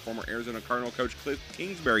reports that former Arizona Cardinal coach Cliff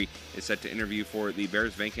Kingsbury is set to interview for the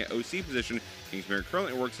Bears' vacant OC position. Kingsbury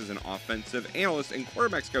currently works as an offensive analyst and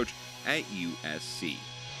quarterbacks coach at USC.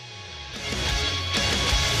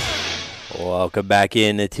 Welcome back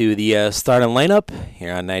into the starting lineup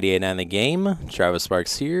here on 98.9 The Game. Travis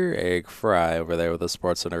Sparks here, Eric Fry over there with the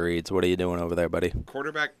Sports Center Reads. What are you doing over there, buddy?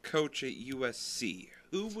 Quarterback coach at USC.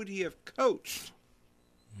 Who would he have coached?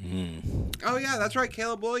 Oh, yeah, that's right.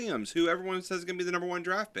 Caleb Williams, who everyone says is going to be the number 1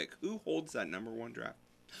 draft pick. Who holds that number 1 draft?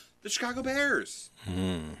 The Chicago Bears.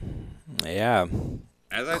 Yeah.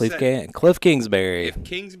 As I said, Cliff Kingsbury. If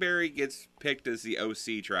Kingsbury gets picked as the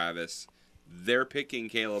OC, Travis, they're picking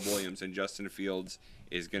Caleb Williams, and Justin Fields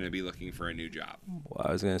is going to be looking for a new job. What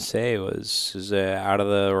I was going to say is out of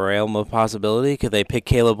the realm of possibility. Could they pick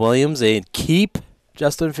Caleb Williams and keep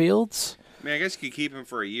Justin Fields? I mean, I guess you could keep him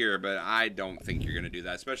for a year, but I don't think you're going to do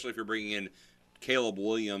that, especially if you're bringing in Caleb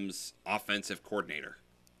Williams, offensive coordinator.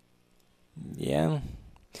 Yeah.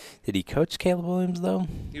 Did he coach Caleb Williams, though?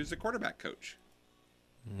 He was the quarterback coach.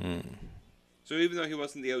 So even though he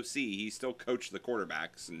wasn't the OC, he still coached the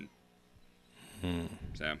quarterbacks. And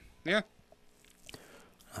so, yeah.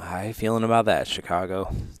 How you feeling about that,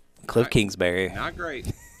 Chicago? Cliff Kingsbury. Not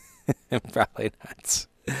great. Probably not.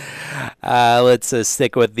 Let's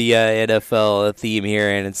stick with the NFL theme here,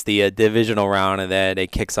 and it's the divisional round that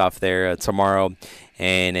it kicks off there tomorrow,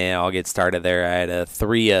 and I'll get started there at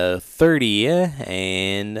 3:30,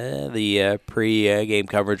 and the pre-game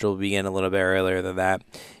coverage will begin a little bit earlier than that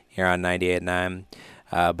here on 98.9.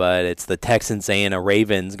 But it's the Texans and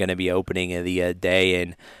Ravens going to be opening the day,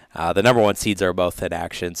 and the number 1 seeds are both in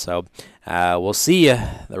action. So we'll see.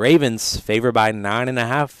 The Ravens favored by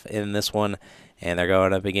 9.5 in this one. And they're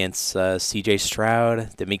going up against C.J.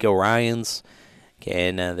 Stroud, DeMeco Ryans.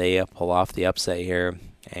 Can they pull off the upset here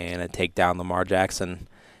and take down Lamar Jackson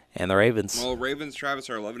and the Ravens? Well, Ravens, Travis,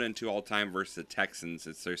 are 11-2 all-time versus the Texans.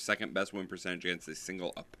 It's their second best win percentage against a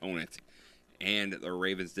single opponent. And the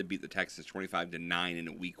Ravens did beat the Texans 25-9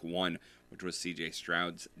 in Week 1, which was C.J.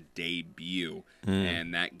 Stroud's debut.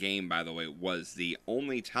 And that game, by the way, was the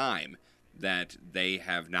only time that they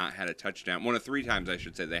have not had a touchdown. 1 of 3 times, I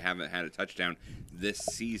should say, they haven't had a touchdown this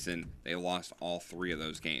season. They lost all 3 of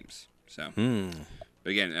those games. So, But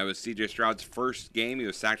again, that was C.J. Stroud's first game. He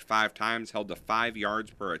was sacked 5 times, held to 5 yards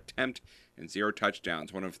per attempt, and 0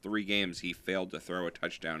 touchdowns. 1 of 3 games he failed to throw a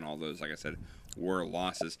touchdown. All those, like I said, were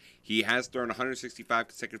losses. He has thrown 165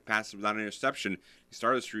 consecutive passes without an interception. He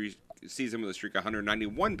started the season with a streak of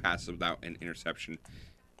 191 passes without an interception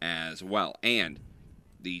as well. And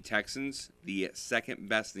the Texans, the second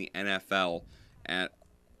best in the NFL at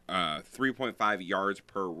 3.5 yards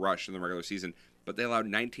per rush in the regular season, but they allowed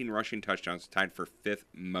 19 rushing touchdowns, tied for 5th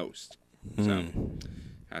most. So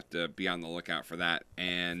have to be on the lookout for that.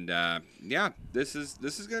 And yeah, this is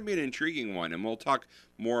going to be an intriguing one, and we'll talk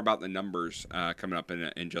more about the numbers coming up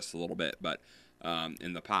in just a little bit, but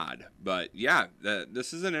in the pod. But yeah,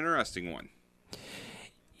 this is an interesting one.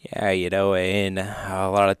 Yeah, and a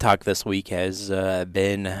lot of talk this week has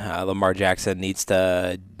been Lamar Jackson needs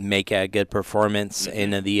to make a good performance in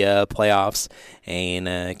the playoffs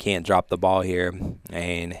and can't drop the ball here.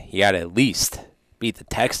 And he got to at least beat the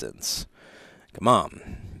Texans. Come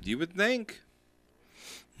on. You would think.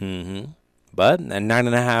 But a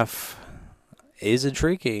 9.5 is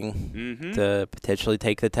intriguing to potentially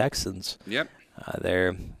take the Texans. Yep.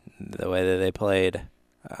 The way that they played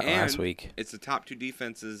last week. It's the top 2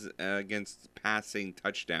 defenses against passing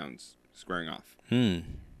touchdowns squaring off.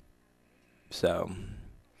 So,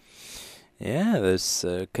 yeah, this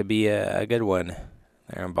could be a good one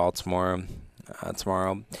there in Baltimore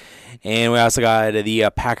tomorrow. And we also got the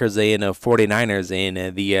Packers and 49ers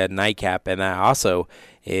in the nightcap, and that also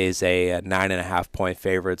is a 9.5 point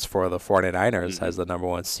favorites for the 49ers as the number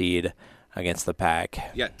 1 seed against the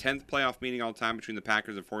Pack. Yeah, 10th playoff meeting all time between the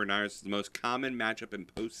Packers and 49ers. It's the most common matchup in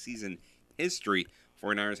postseason history.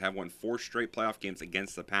 49ers have won 4 straight playoff games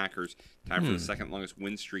against the Packers, tied for the second longest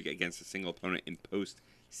win streak against a single opponent in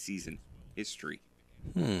postseason history.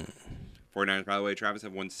 49ers, by the way, Travis,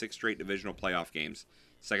 have won 6 straight divisional playoff games.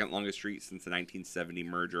 Second longest streak since the 1970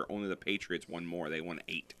 merger. Only the Patriots won more. They won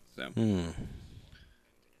 8. So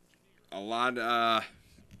a lot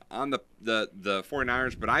on the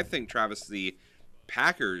 49ers, but I think, Travis, the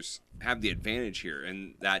Packers have the advantage here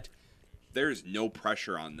in that there's no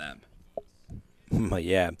pressure on them. But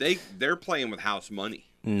yeah, they're playing with house money.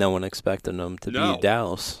 No one expected them to beat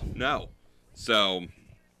Dallas. No, so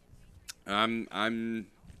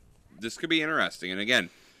this could be interesting. And again,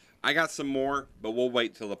 I got some more, but we'll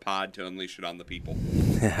wait till the pod to unleash it on the people.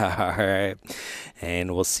 All right.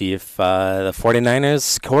 And we'll see if the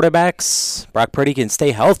 49ers quarterbacks, Brock Purdy, can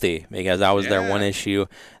stay healthy, because that was their one issue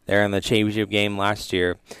there in the championship game last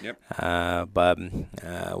year. But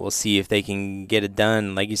we'll see if they can get it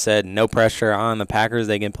done. Like you said, no pressure on the Packers.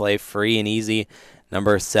 They can play free and easy.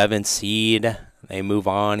 Number 7 seed. They move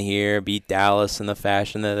on here, beat Dallas in the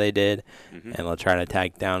fashion that they did, and they'll try to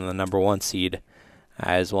tag down the number 1 seed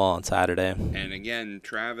as well on Saturday. And again,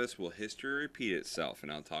 Travis, will history repeat itself?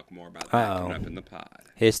 And I'll talk more about that coming up in the pod.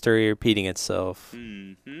 History repeating itself.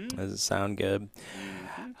 Does it sound good?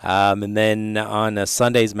 And then on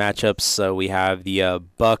Sunday's matchups, so we have the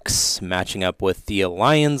Bucks matching up with the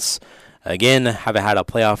Lions. Again, haven't had a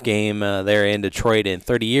playoff game there in Detroit in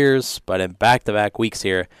 30 years, but in back-to-back weeks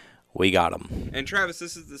here, we got them. And Travis,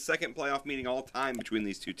 this is the second playoff meeting all time between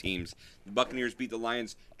these two teams. The Buccaneers beat the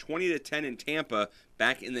Lions 20-10 in Tampa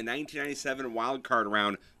back in the 1997 wild card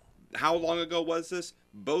round. How long ago was this?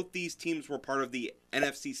 Both these teams were part of the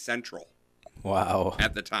NFC Central. Wow.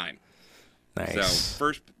 At the time. Nice. So,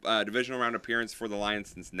 first divisional round appearance for the Lions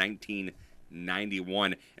since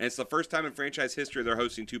 1991. And it's the first time in franchise history they're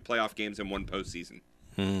hosting 2 playoff games in one postseason.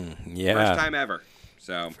 Yeah. First time ever.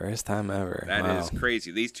 So first time ever. That wow. is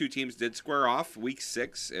crazy. These two teams did square off week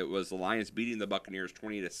 6. It was the Lions beating the Buccaneers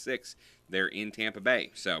 20-6 there in Tampa Bay.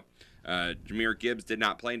 So Jahmyr Gibbs did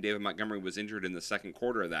not play, and David Montgomery was injured in the second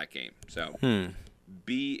quarter of that game. So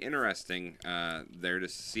be interesting there to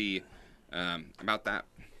see about that.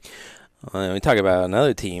 When we talk about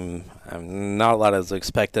another team, not a lot is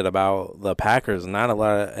expected about the Packers. Not a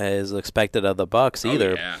lot is expected of the Bucs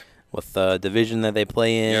either. Yeah. With the division that they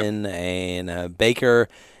play in and Baker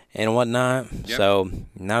and whatnot. So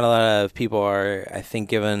not a lot of people are, I think,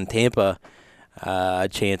 giving Tampa a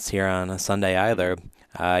chance here on a Sunday either,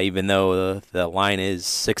 even though the line is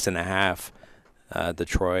 6.5,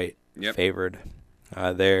 Detroit favored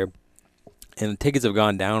there. And the tickets have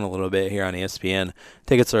gone down a little bit here on ESPN.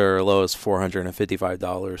 Tickets are as low as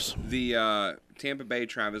 $455. The Tampa Bay,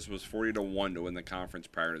 Travis, was 40-1 to win the conference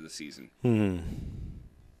prior to the season.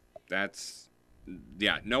 That's,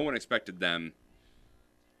 no one expected them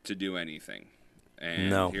to do anything.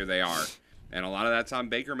 And here they are. And a lot of that's on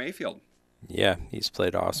Baker Mayfield. Yeah, he's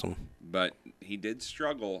played awesome. But he did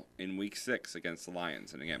struggle in week 6 against the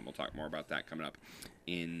Lions. And again, we'll talk more about that coming up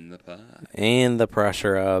in the pod. And the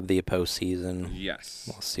pressure of the postseason. Yes.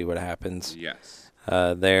 We'll see what happens. Yes.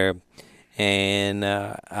 There. And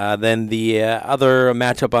then the other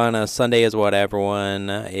matchup on Sunday is what everyone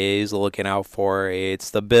is looking out for. It's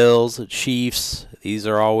the Bills, Chiefs. These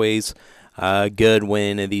are always good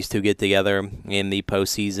when these two get together in the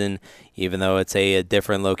postseason, even though it's a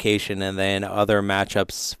different location. And then other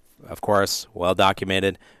matchups, of course, well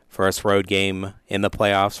documented. First road game in the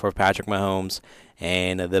playoffs for Patrick Mahomes.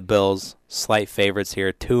 And the Bills, slight favorites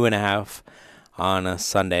here, 2.5 on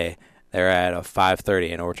Sunday. They're at 5:30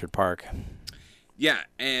 in Orchard Park. Yeah,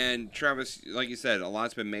 and Travis, like you said, a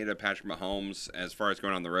lot's been made of Patrick Mahomes as far as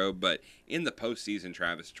going on the road, but in the postseason,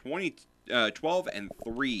 Travis,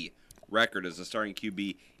 12-3 record as a starting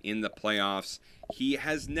QB in the playoffs. He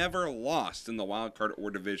has never lost in the wild card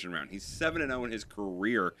or division round. He's 7-0 in his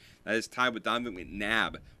career. That is tied with Donovan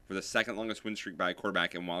McNabb for the second longest win streak by a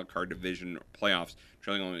quarterback in wild card division playoffs,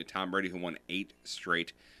 trailing only Tom Brady, who won 8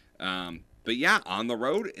 straight. But yeah, on the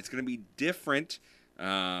road, it's going to be different.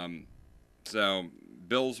 So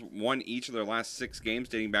Bills won each of their last 6 games,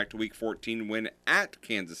 dating back to Week 14 win at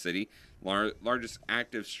Kansas City, largest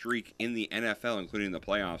active streak in the NFL, including the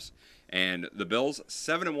playoffs. And the Bills,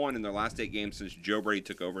 7-1 in their last 8 games since Joe Brady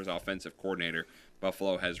took over as offensive coordinator.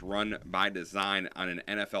 Buffalo has run by design on an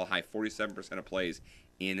NFL high 47% of plays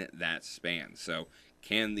in that span. So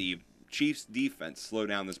can the Chiefs defense slow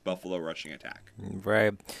down this Buffalo rushing attack?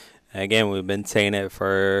 Right. Again, we've been saying it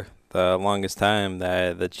for the longest time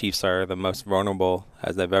that the Chiefs are the most vulnerable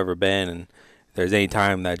as they've ever been. And if there's any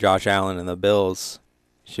time that Josh Allen and the Bills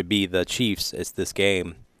should be the Chiefs, it's this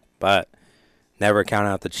game. But never count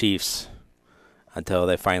out the Chiefs until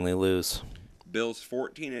they finally lose. Bills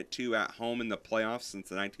 14-2 at home in the playoffs since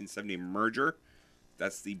the 1970 merger.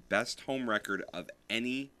 That's the best home record of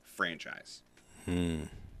any franchise.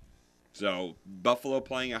 So Buffalo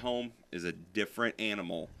playing at home is a different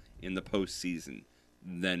animal in the postseason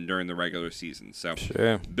than during the regular season. So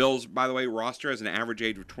Bills, by the way, roster has an average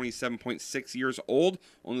age of 27.6 years old.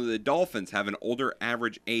 Only the Dolphins have an older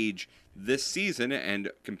average age this season.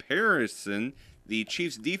 And comparison, the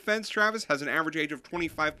Chiefs defense, Travis, has an average age of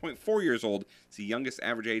 25.4 years old. It's the youngest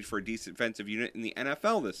average age for a defensive unit in the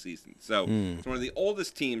NFL this season. So it's one of the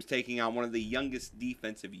oldest teams taking on one of the youngest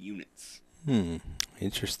defensive units.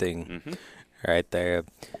 Interesting. Right there.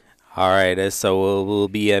 All right, so we'll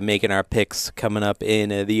be making our picks coming up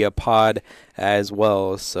in the pod as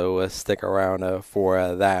well, so stick around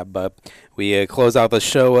for that. But we close out the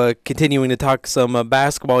show continuing to talk some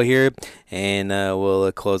basketball here, and we'll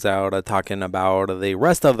close out talking about the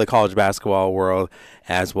rest of the college basketball world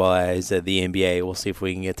as well as the NBA. We'll see if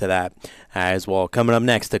we can get to that as well. Coming up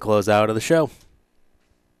next to close out of the show.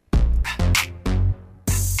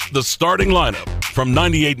 The starting lineup from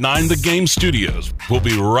 98.9 The Game Studios. We'll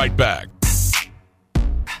be right back.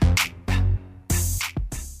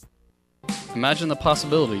 Imagine the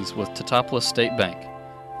possibilities with Teutopolis State Bank.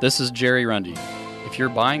 This is Jerry Rundy. If you're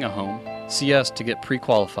buying a home, see us to get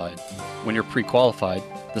pre-qualified. When you're pre-qualified,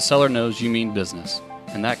 the seller knows you mean business,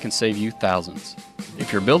 and that can save you thousands.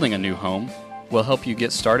 If you're building a new home, we'll help you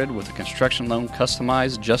get started with a construction loan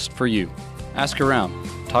customized just for you. Ask around,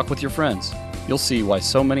 talk with your friends. You'll see why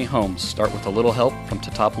so many homes start with a little help from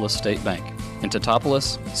Teutopolis State Bank. In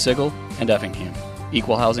Teutopolis, Sigel, and Effingham.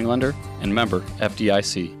 Equal housing lender and member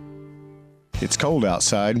FDIC. It's cold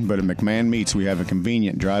outside, but at McMahon Meats we have a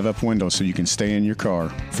convenient drive-up window so you can stay in your car.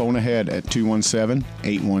 Phone ahead at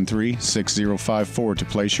 217-813-6054 to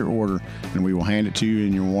place your order, and we will hand it to you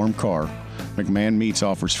in your warm car. McMahon Meats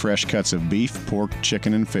offers fresh cuts of beef, pork,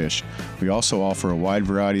 chicken, and fish. We also offer a wide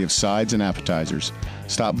variety of sides and appetizers.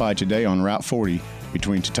 Stop by today on Route 40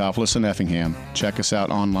 between Teutopolis and Effingham. Check us out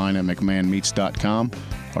online at McMahonMeats.com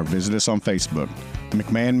or visit us on Facebook.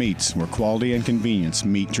 McMahon Meats, where quality and convenience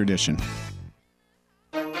meet tradition.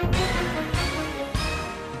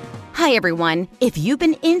 Hi, everyone. If you've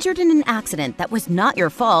been injured in an accident that was not your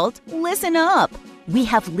fault, listen up. We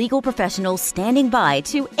have legal professionals standing by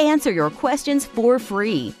to answer your questions for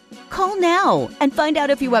free. Call now and find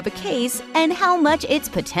out if you have a case and how much it's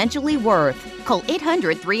potentially worth. Call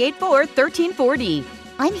 800-384-1340.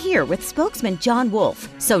 I'm here with spokesman John Wolf.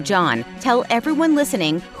 So, John, tell everyone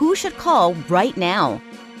listening who should call right now.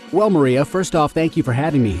 Well, Maria, first off, thank you for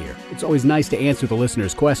having me here. It's always nice to answer the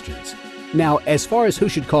listeners' questions. Now, as far as who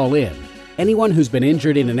should call in, anyone who's been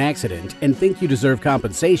injured in an accident and think you deserve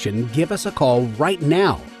compensation, give us a call right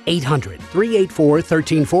now.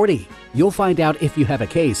 800-384-1340. You'll find out if you have a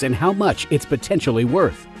case and how much it's potentially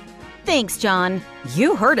worth. Thanks, John.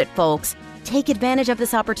 You heard it, folks. Take advantage of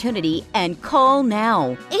this opportunity and call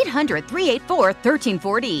now.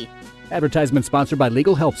 800-384-1340. Advertisement sponsored by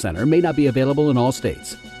Legal Help Center. May not be available in all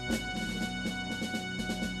states.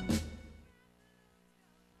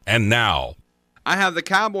 And now, I have the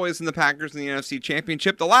Cowboys and the Packers in the NFC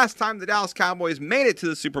Championship. The last time the Dallas Cowboys made it to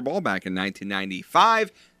the Super Bowl back in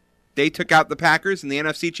 1995, they took out the Packers in the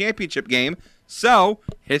NFC Championship game. So,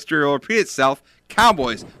 history will repeat itself.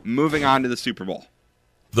 Cowboys moving on to the Super Bowl.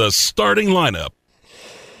 The starting lineup.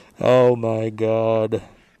 Oh, my God.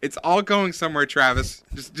 It's all going somewhere, Travis.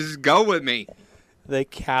 Just go with me. The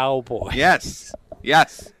Cowboys. Yes.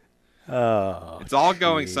 Yes. Oh, it's all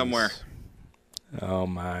going somewhere. Oh,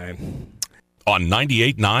 my. On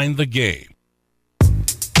 98.9 The Game.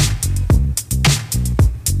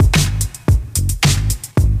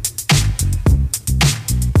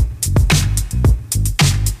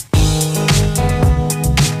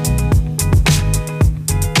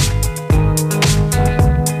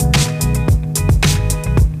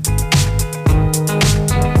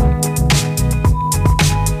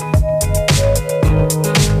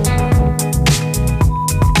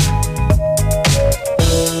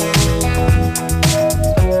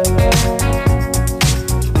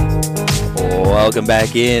 Welcome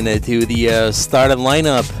back in to the starting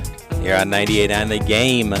lineup here on 98.9 The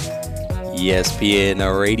Game,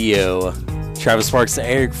 ESPN Radio. Travis Sparks,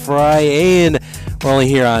 Eric Fry, and we're only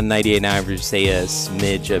here on 98.9 for just a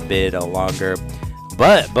smidge a bit longer.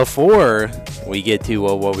 But before we get to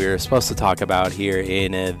what we were supposed to talk about here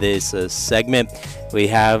in this segment, we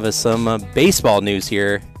have some baseball news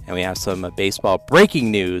here, and we have some baseball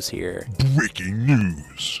breaking news here. Breaking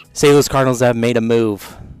news. St. Louis Cardinals have made a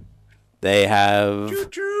move. They have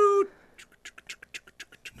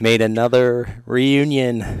made another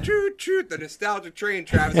reunion. Choo-choo, the nostalgia train,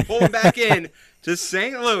 Travis, pulling back in to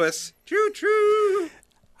St. Louis. Choo-choo.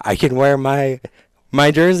 I can wear my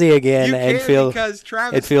jersey again and feel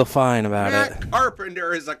fine about it. Matt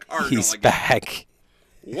Carpenter is a Cardinal He's again. back.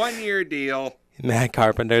 1 year deal. Matt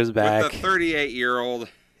Carpenter's back. With the 38-year-old.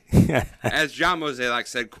 As John Mozeliak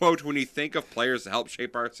said, quote, when you think of players that helped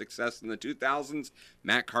shape our success in the 2000s,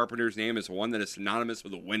 Matt Carpenter's name is one that is synonymous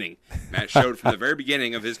with winning. Matt showed from the very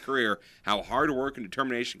beginning of his career how hard work and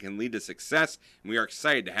determination can lead to success, and we are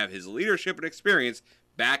excited to have his leadership and experience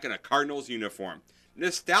back in a Cardinals uniform.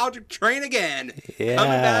 Nostalgic train again. Yeah.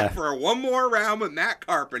 Coming back for one more round with Matt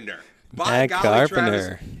Carpenter. By Matt golly,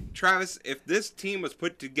 Carpenter. Travis, Travis, if this team was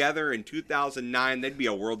put together in 2009, they'd be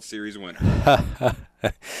a World Series winner.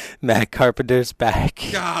 Matt Carpenter's back.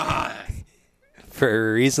 God.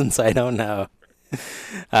 For reasons I don't know.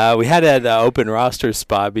 We had an open roster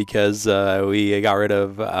spot because we got rid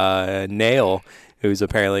of Nail, who's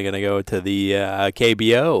apparently going to go to the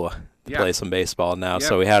KBO to play some baseball now.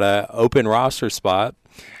 So we had an open roster spot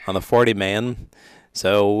on the 40-man.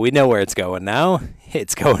 So we know where it's going now.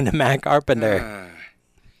 It's going to Matt Carpenter.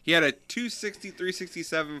 He had a 260,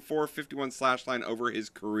 367, 451 slash line over his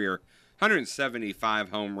career. 175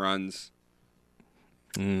 home runs.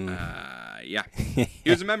 Yeah. He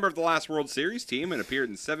was a member of the last World Series team and appeared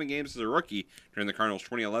in 7 games as a rookie during the Cardinals'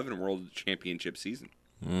 2011 World Championship season.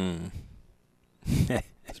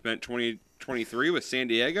 Spent 2023 with San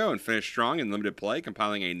Diego and finished strong in limited play,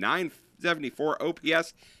 compiling a 974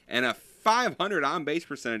 OPS and a 500 on-base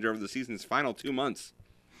percentage over the season's final 2 months.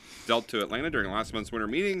 Dealt to Atlanta during last month's winter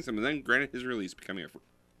meetings and was then granted his release, becoming a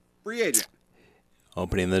free agent.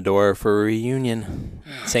 Opening the door for a reunion.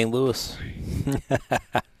 St. Louis.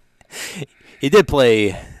 He did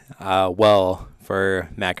play well for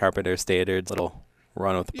Matt Carpenter's standards. Little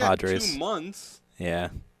run with the Padres. 2 months. Yeah.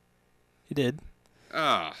 He did.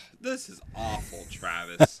 This is awful,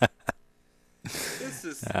 Travis. This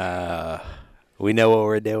is... we know what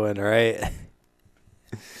we're doing, right?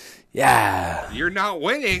 Yeah. You're not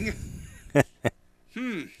winning.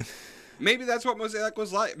 Maybe that's what Mosaic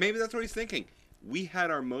was like. Maybe that's what he's thinking. We had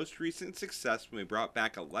our most recent success when we brought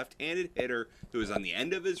back a left-handed hitter who was on the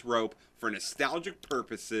end of his rope for nostalgic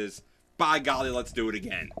purposes. By golly, let's do it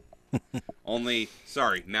again. Only,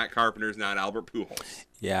 sorry, Matt Carpenter's not Albert Pujols.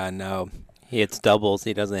 Yeah, no. He hits doubles.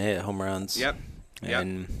 He doesn't hit home runs. Yep.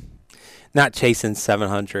 And not chasing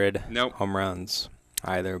 700 Nope. home runs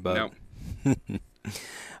either. But Nope.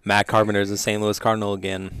 Matt Carpenter's a St. Louis Cardinal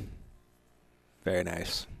again. Very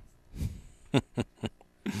nice.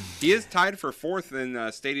 He is tied for 4th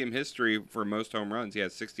in stadium history for most home runs. He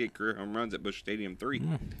has 68 career home runs at Busch Stadium 3.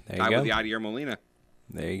 There you tied go. with the Yadier Molina.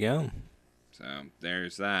 There you go. So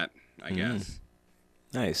there's that, I guess.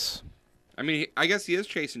 Nice. I mean, I guess he is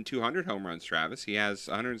chasing 200 home runs, Travis. He has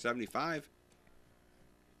 175.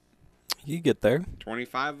 You get there.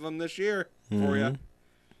 25 of them this year for you.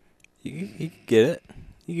 You could get it.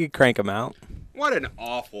 You could crank them out. What an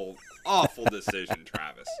awful, awful decision,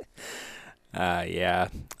 Travis. Yeah.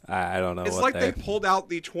 I don't know. It's what like they pulled out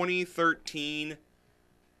the 2013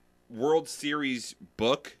 World Series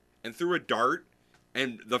book and threw a dart,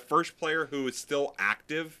 and the first player who is still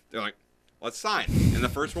active, they're like, let's sign. And the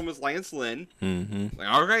first one was Lance Lynn. Like,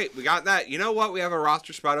 all right, we got that. You know what? We have a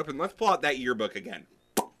roster spot open. Let's pull out that yearbook again.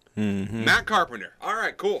 Matt Carpenter. All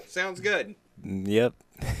right, cool. Sounds good. Yep.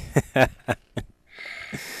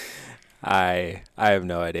 I have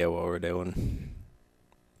no idea what we're doing.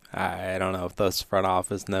 I don't know if this front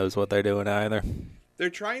office knows what they're doing either. They're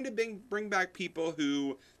trying to bring back people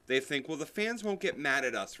who they think, well, the fans won't get mad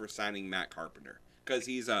at us for signing Matt Carpenter because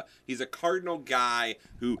he's a Cardinal guy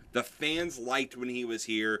who the fans liked when he was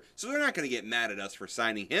here, so they're not going to get mad at us for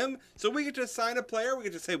signing him. So we get to sign a player. We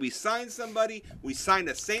get to say we signed somebody. We signed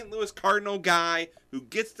a St. Louis Cardinal guy who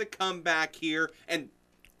gets to come back here, and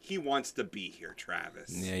he wants to be here, Travis.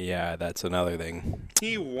 Yeah, that's another thing.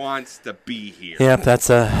 He wants to be here. Yep, that's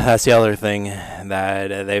the other thing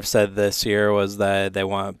that they've said this year was that they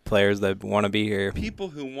want players that want to be here. People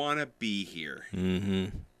who want to be here.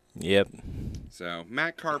 Yep. So,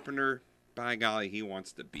 Matt Carpenter, by golly, he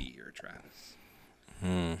wants to be here, Travis.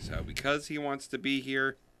 So, because he wants to be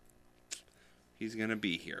here, he's going to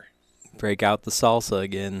be here. Break out the salsa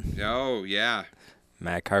again. Oh, yeah.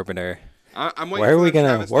 Matt Carpenter. I'm waiting Where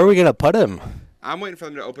are we gonna put him? I'm waiting for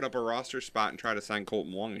them to open up a roster spot and try to sign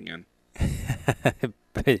Colton Wong again.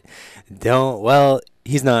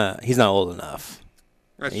 He's not old enough.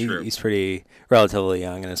 That's true. He's pretty relatively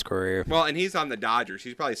young in his career. Well, and he's on the Dodgers.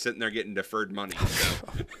 He's probably sitting there getting deferred money. So.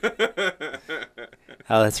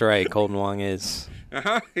 Oh, that's right. Colton Wong is.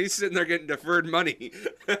 He's sitting there getting deferred money.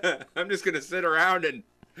 I'm just gonna sit around and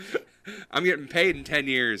I'm getting paid in 10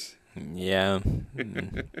 years. Yeah,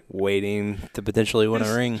 waiting to potentially win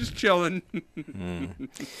a ring. Just chilling.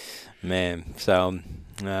 Man, so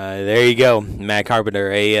there you go. Matt Carpenter,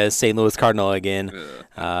 a St. Louis Cardinal again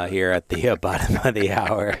here at the bottom of the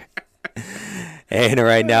hour. And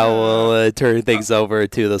right now we'll turn things over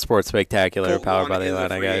to the Sports Spectacular powered by the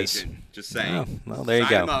Atlanta guys. Just saying. Oh, well, there you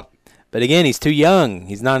Sign go. him up. But again, he's too young.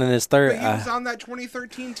 He's not in his third. But he was on that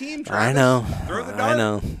 2013 team, Travis. I know. Throw the dart. I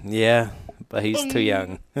know. Yeah. But he's too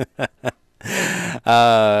young.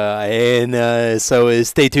 So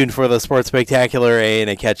stay tuned for the Sports Spectacular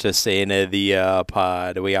and catch us in the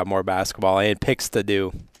pod. We got more basketball and picks to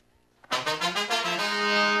do.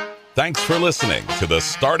 Thanks for listening to the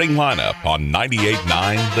starting lineup on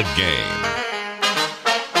 98.9 The Game.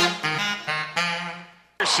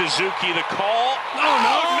 Suzuki, the call. Oh,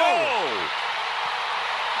 no!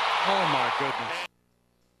 Oh, my goodness.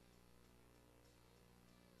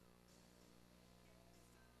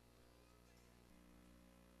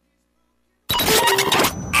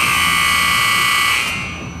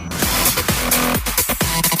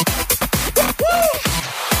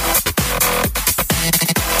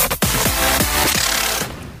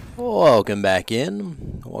 Welcome back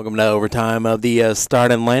in. Welcome to overtime of the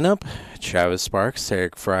starting lineup. Travis Sparks,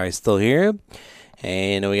 Eric Fry still here.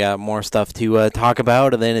 And we got more stuff to talk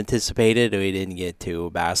about than anticipated. We didn't get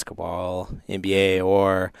to basketball, NBA,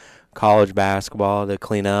 or college basketball to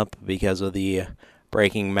clean up because of the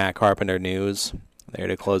breaking Matt Carpenter news there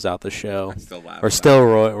to close out the show.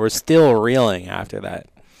 We're still reeling after that.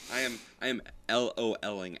 I am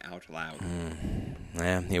LOLing out loud.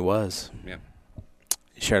 Yeah, he was. Yep.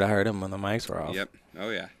 You should have heard him when the mics were off. Yep.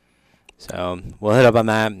 Oh, yeah. So we'll hit up on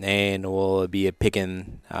that, and we'll be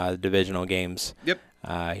picking divisional games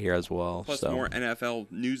here as well. Plus more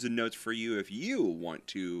NFL news and notes for you if you want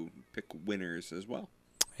to pick winners as well.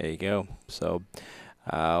 There you go. So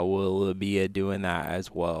we'll be doing that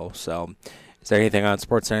as well. So is there anything on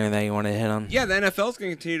sports center that you want to hit on? Yeah, the NFL is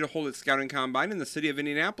going to continue to hold its scouting combine in the city of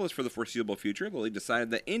Indianapolis for the foreseeable future. The league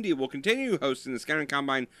decided that Indy will continue hosting the scouting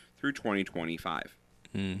combine through 2025.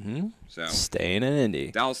 So staying in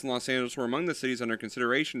Indy. Dallas and Los Angeles were among the cities under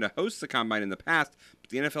consideration to host the combine in the past, but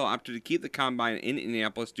the NFL opted to keep the combine in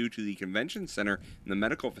Indianapolis due to the convention center and the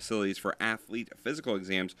medical facilities for athlete physical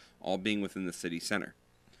exams all being within the city center.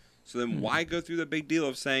 So then why go through the big deal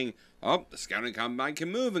of saying, oh, the scouting combine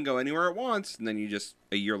can move and go anywhere it wants, and then you just,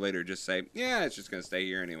 a year later, just say, yeah, it's just going to stay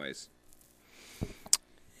here anyways.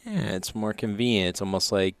 Yeah, it's more convenient. It's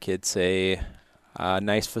almost like it's a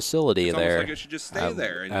nice facility it's there. Almost like it should just stay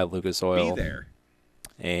there and at Lucas Oil. Be there.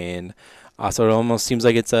 And also, it almost seems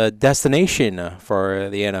like it's a destination for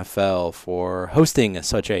the NFL for hosting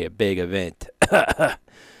such a big event.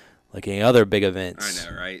 Like any other big events.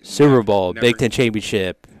 I know, right? Super Bowl, Big Ten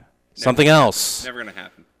Championship, something else. Never going to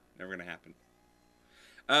happen. Never going to happen.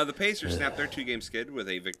 The Pacers snapped their two-game skid with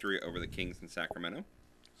a victory over the Kings in Sacramento.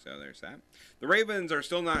 So there's that. The Ravens are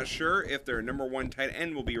still not sure if their number one tight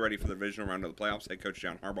end will be ready for the divisional round of the playoffs. Head coach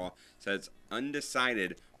John Harbaugh says it's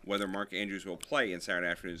undecided whether Mark Andrews will play in Saturday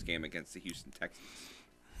afternoon's game against the Houston Texans.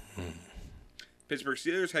 Pittsburgh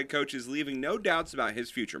Steelers head coach is leaving no doubts about his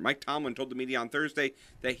future. Mike Tomlin told the media on Thursday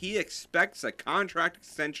that he expects a contract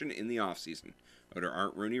extension in the offseason. Owner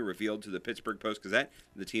Art Rooney revealed to the Pittsburgh Post-Gazette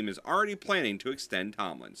the team is already planning to extend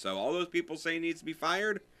Tomlin. So all those people say he needs to be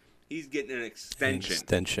fired, he's getting an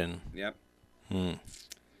extension. Yep.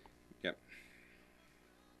 Yep.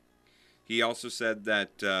 He also said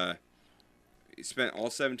that he spent all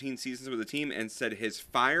 17 seasons with the team and said his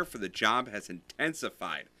fire for the job has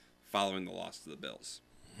intensified following the loss to the Bills.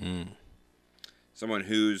 Someone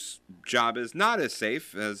whose job is not as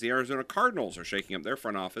safe as the Arizona Cardinals are shaking up their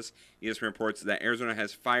front office. ESPN reports that Arizona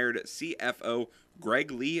has fired CFO Greg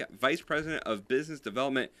Lee, Vice President of Business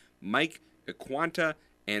Development Mike Iquanta,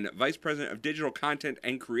 and Vice President of Digital Content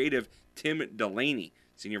and Creative Tim Delaney.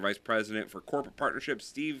 Senior Vice President for Corporate Partnerships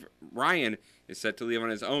Steve Ryan is set to leave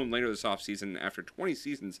on his own later this offseason after 20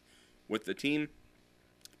 seasons with the team.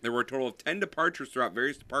 There were a total of 10 departures throughout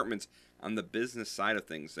various departments on the business side of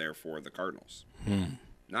things there for the Cardinals.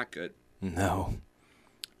 Not good. No.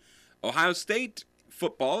 Ohio State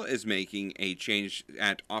football is making a change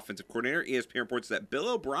at offensive coordinator. ESPN reports that Bill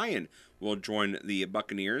O'Brien will join the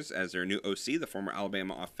Buccaneers as their new OC. The former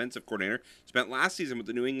Alabama offensive coordinator spent last season with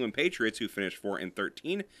the New England Patriots, who finished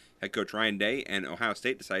 4-13. Head coach Ryan Day and Ohio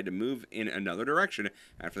State decided to move in another direction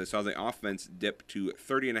after they saw the offense dip to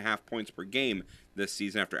 30.5 points per game this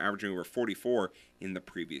season after averaging over 44 in the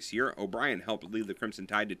previous year. O'Brien helped lead the Crimson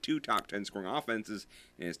Tide to 2 top 10 scoring offenses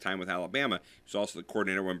in his time with Alabama. He was also the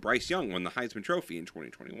coordinator when Bryce Young won the Heisman Trophy in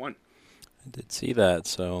 2021. I did see that,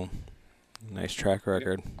 so nice track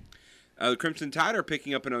record. Yep. The Crimson Tide are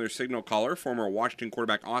picking up another signal caller. Former Washington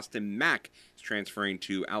quarterback Austin Mack is transferring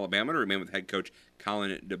to Alabama to remain with head coach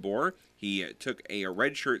Colin DeBoer. He took a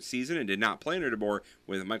redshirt season and did not play under DeBoer,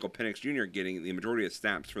 with Michael Penix Jr. getting the majority of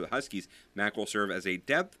snaps for the Huskies. Mack will serve as a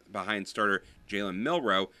depth behind starter Jalen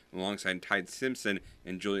Milroe, alongside Tide Simpson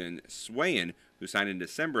and Julian Swain, who signed in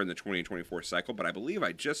December in the 2024 cycle. But I believe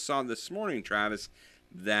I just saw this morning, Travis,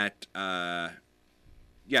 that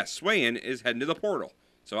Swain is heading to the portal.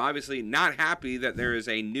 So obviously not happy that there is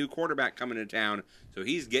a new quarterback coming to town, so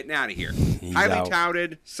he's getting out of here. Highly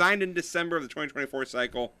touted, signed in December of the 2024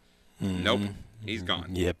 cycle. Nope, he's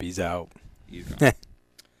gone. Yep, he's out. He's gone.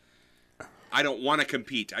 I don't want to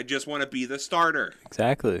compete. I just want to be the starter.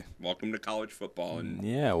 Exactly. Welcome to college football. And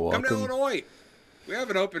yeah, welcome. Come to Illinois. We have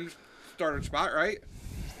an open starter spot, right?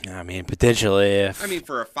 I mean, potentially if... I mean,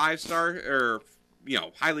 for a 5-star or,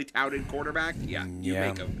 highly touted quarterback, you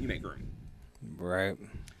make room. Right.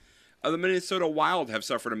 The Minnesota Wild have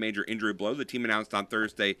suffered a major injury blow. The team announced on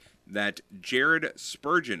Thursday that Jared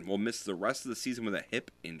Spurgeon will miss the rest of the season with a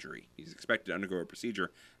hip injury. He's expected to undergo a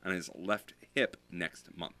procedure on his left hip next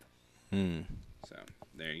month. So,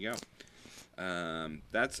 there you go.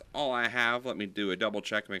 That's all I have. Let me do a double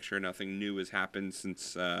check, make sure nothing new has happened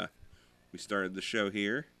since we started the show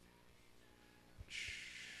here.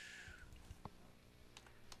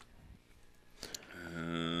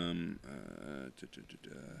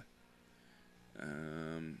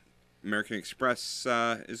 American Express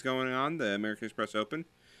is going on, the American Express Open.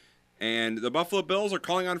 And the Buffalo Bills are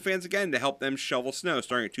calling on fans again to help them shovel snow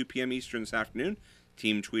starting at 2 p.m. Eastern this afternoon.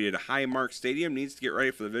 Team tweeted, Highmark Stadium needs to get ready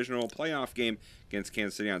for the divisional playoff game against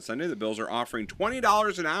Kansas City on Sunday. The Bills are offering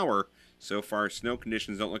 $20 an hour. So far, snow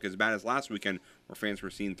conditions don't look as bad as last weekend, where fans were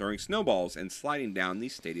seen throwing snowballs and sliding down the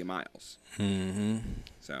stadium aisles.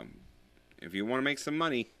 So, if you want to make some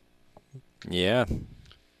money. Yeah.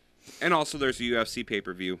 And also, there's a UFC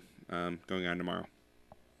pay-per-view going on tomorrow.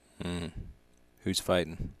 Who's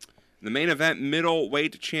fighting? The main event,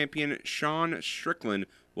 middleweight champion Sean Strickland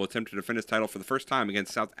will attempt to defend his title for the first time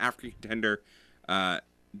against South African contender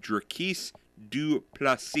Dricus du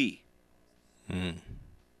Plessis.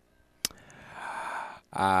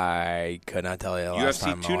 I could not tell you the last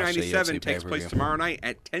time UFC 297 takes place tomorrow night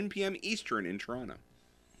at 10 p.m. Eastern in Toronto.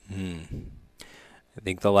 I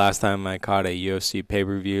think the last time I caught a UFC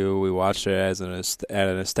pay-per-view, we watched it at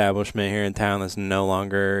an establishment here in town that's no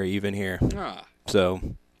longer even here. So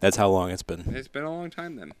that's how long it's been. It's been a long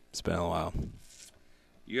time then. It's been a while.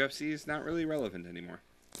 UFC is not really relevant anymore.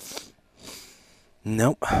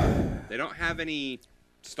 Nope. They don't have any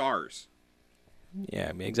stars. Yeah,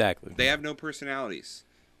 I mean, exactly. They have no personalities.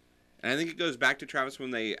 And I think it goes back to, Travis,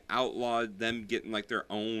 when they outlawed them getting like their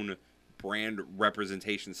own brand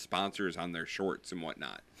representation sponsors on their shorts and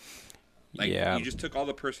whatnot. Like, you just took all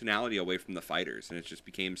the personality away from the fighters, and it just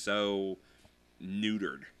became so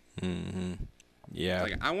neutered. Yeah.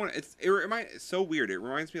 Like, it's so weird. It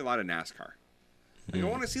reminds me a lot of NASCAR. Like, I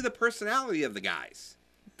want to see the personality of the guys.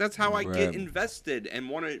 That's how I get invested and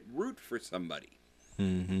want to root for somebody.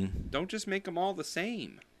 Don't just make them all the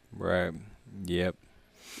same. Right. Yep.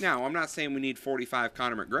 Now, I'm not saying we need 45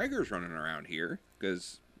 Conor McGregors running around here,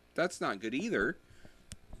 because that's not good either.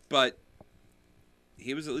 But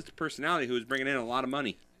he was at least a personality who was bringing in a lot of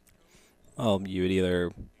money. Well, you would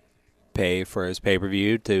either pay for his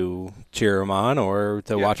pay-per-view to cheer him on or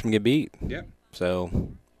to watch him get beat. Yep. So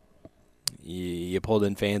you pulled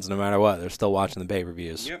in fans no matter what. They're still watching the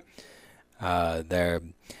pay-per-views. Yep.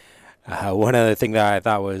 One other thing that I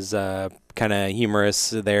thought was kind of humorous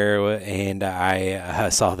there, and I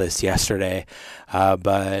saw this yesterday,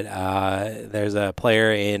 but there's a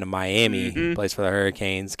player in Miami who plays for the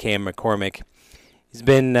Hurricanes, Cam McCormick. He's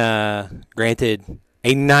been granted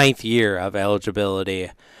a 9th year of eligibility.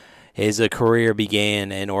 His career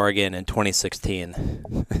began in Oregon in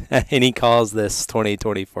 2016, and he calls this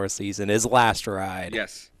 2024 season his last ride.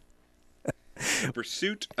 Yes. The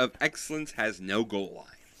pursuit of excellence has no goal line.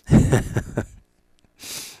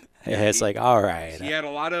 It's like, all right. He had a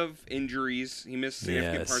lot of injuries. He missed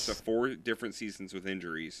significant parts of 4 different seasons with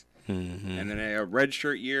injuries. And then a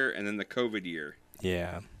redshirt year, and then the COVID year.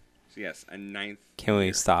 Yeah. So, yes, a 9th Can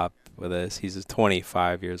we stop with this? He's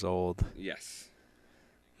 25 years old. Yes.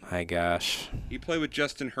 My gosh. He played with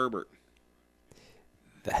Justin Herbert.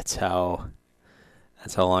 That's how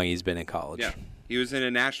long he's been in college. Yeah. He was in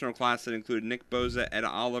a national class that included Nick Bosa, Ed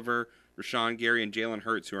Oliver, Rashawn Gary, and Jalen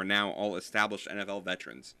Hurts, who are now all established NFL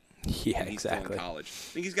veterans. Yeah, he's exactly. Still in college.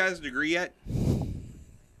 Think he's got his degree yet?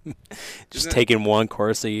 Just taking one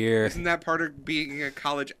course a year. Isn't that part of being a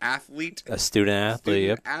college athlete? A student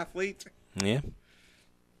athlete, Athlete? Yeah.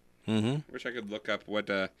 Wish I could look up what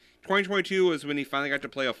 2022 was when he finally got to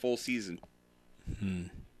play a full season.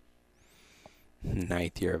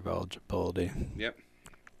 9th year of eligibility. Yep.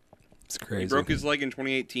 It's crazy. He broke his leg in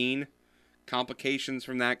 2018. Complications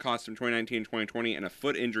from that cost him 2019 and 2020, and a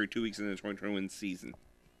foot injury 2 weeks into the 2021 season.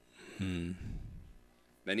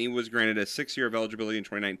 Then he was granted a 6-year of eligibility in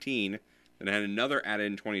 2019, then had another added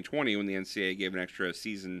in 2020 when the NCAA gave an extra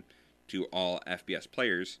season to all FBS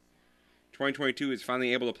players. 2022, he's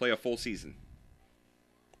finally able to play a full season.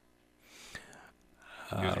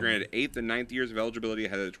 He was granted 8th and 9th years of eligibility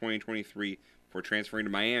ahead of the 2023 for transferring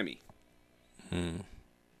to Miami.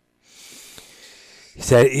 He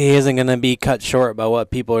said he isn't going to be cut short by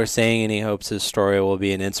what people are saying, and he hopes his story will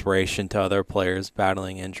be an inspiration to other players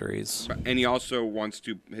battling injuries. And he also wants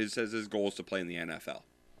to. Says his goal is to play in the NFL.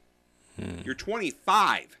 You're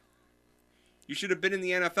 25. You should have been in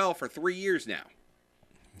the NFL for 3 years now.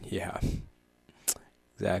 Yeah,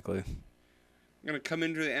 exactly. I'm going to come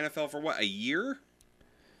into the NFL for what, a year?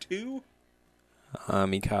 2?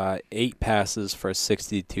 He caught 8 passes for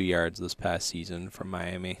 62 yards this past season from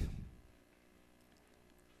Miami.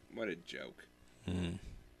 What a joke.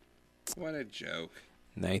 What a joke.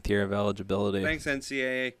 9th year of eligibility. Thanks,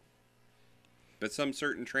 NCAA. But some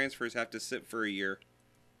certain transfers have to sit for a year.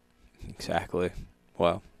 Exactly.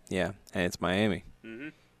 Well, yeah, and it's Miami. Mm-hmm.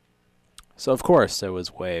 So, of course, it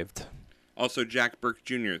was waived. Also, Jack Burke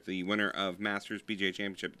Jr., the winner of Masters PGA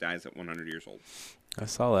Championship, dies at 100 years old. I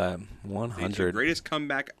saw that. 100. It's the greatest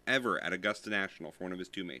comeback ever at Augusta National for one of his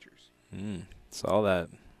 2 majors. Saw that.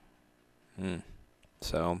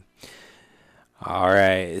 So, all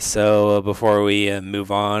right. So, before we move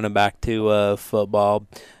on back to football,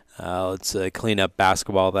 let's clean up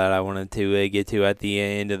basketball that I wanted to get to at the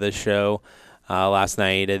end of the show. Last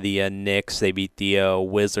night, the Knicks, they beat the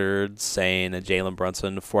Wizards, and Jalen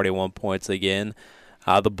Brunson, 41 points again.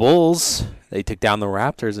 The Bulls, they took down the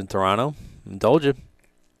Raptors in Toronto. I told you.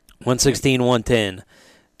 116-110.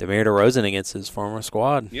 DeMar DeRozan against his former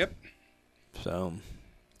squad. Yep. So,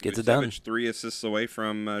 gets it done. 3 assists away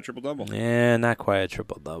from triple-double. Yeah, not quite a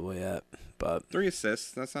triple-double yet. But 3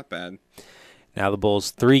 assists, that's not bad. Now the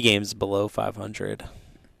Bulls 3 games below 500.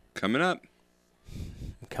 Coming up.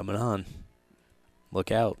 Coming on. Look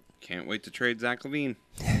out. Can't wait to trade Zach LaVine.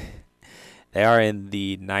 They are in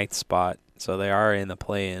the 9th spot, so they are in the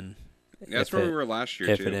play-in. That's where we were last year,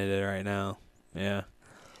 if too. If it ended right now. Yeah.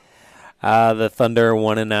 The Thunder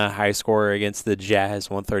won in a high score against the Jazz,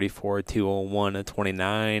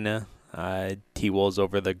 134-201-29. T-Wolves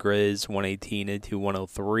over the Grizz,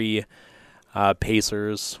 118-103.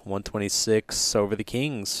 Pacers, 126 over the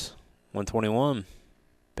Kings, 121.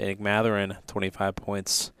 Bennedict Mathurin, 25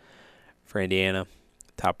 points for Indiana,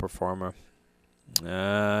 top performer.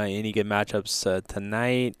 Any good matchups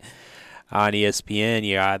tonight on ESPN?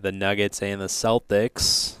 You got the Nuggets and the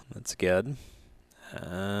Celtics. That's good.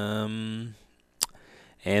 And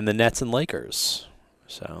the Nets and Lakers.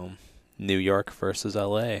 So, New York versus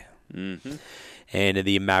LA. Mm-hmm. And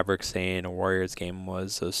the Mavericks and Warriors game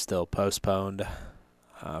was still postponed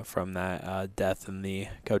from that death in the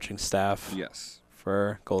coaching staff. Yes.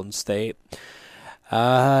 For Golden State.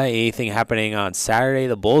 Anything happening on Saturday?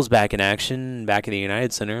 The Bulls back in action, back at the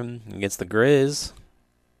United Center against the Grizz.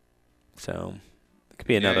 So, it could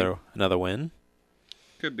be another win.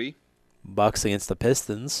 Could be. Bucks against the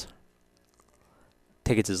Pistons.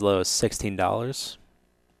 Tickets as low as $16.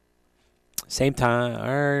 Same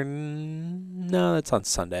time, no, that's on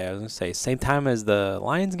Sunday. I was going to say same time as the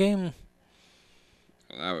Lions game.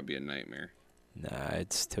 Well, that would be a nightmare. Nah,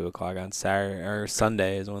 it's 2:00 on Saturday or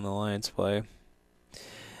Sunday is when the Lions play.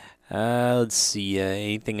 Let's see.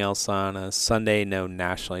 Anything else on Sunday? No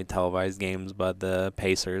nationally televised games, but the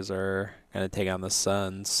Pacers are going to take on the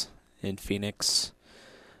Suns in Phoenix.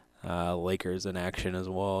 Lakers in action as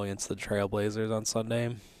well against the Trailblazers on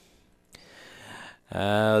Sunday.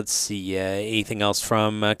 Let's see. Anything else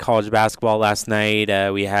from college basketball last night?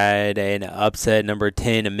 We had an upset, number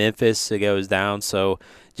 10 in Memphis. It goes down, so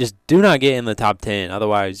just do not get in the top 10.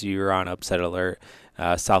 Otherwise, you're on upset alert.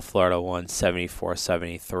 South Florida won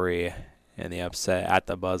 74-73 in the upset at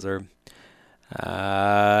the buzzer.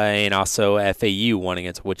 And also FAU won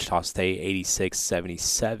against Wichita State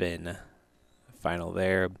 86-77. Final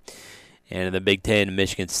there. And in the Big Ten,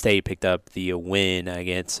 Michigan State picked up the win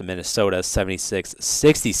against Minnesota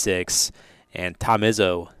 76-66. And Tom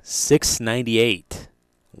Izzo, 698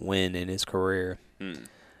 win in his career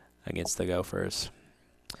against the Gophers.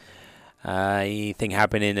 Anything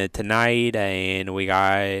happening tonight? And we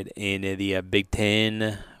got in the Big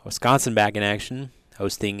Ten, Wisconsin back in action,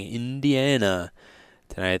 hosting Indiana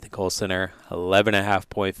tonight at the Kohl Center.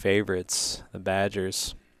 11.5-point favorites, the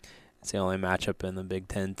Badgers. It's the only matchup in the Big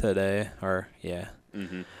Ten today.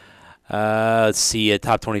 Mm-hmm. Let's see,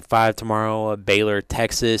 top 25 tomorrow. Baylor,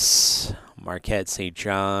 Texas. Marquette, St.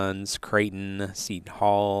 John's. Creighton, Seton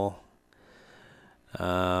Hall.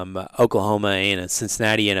 Oklahoma and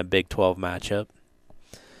Cincinnati in a Big 12 matchup.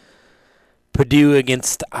 Purdue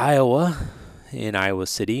against Iowa in Iowa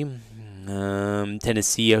City.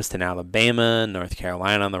 Tennessee hosting Alabama. North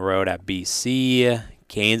Carolina on the road at BC.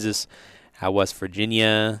 Kansas at West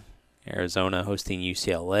Virginia. Arizona hosting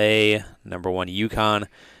UCLA. Number 1 UConn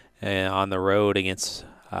on the road against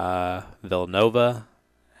Villanova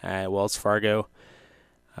at Wells Fargo.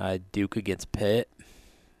 Duke against Pitt.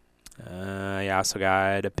 You also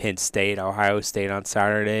got Penn State, Ohio State on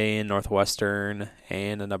Saturday, and Northwestern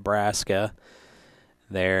and Nebraska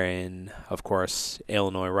there. And, of course,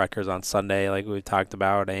 Illinois Rutgers on Sunday, like we've talked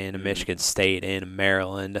about, and Michigan State and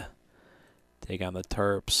Maryland take on the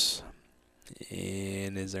Terps.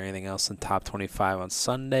 And is there anything else in top 25 on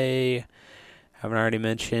Sunday? Haven't already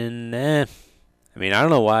mentioned. I mean, I don't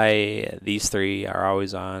know why these three are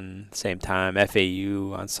always on the same time.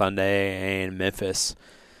 FAU on Sunday and Memphis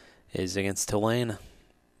is against Tulane.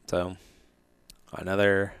 So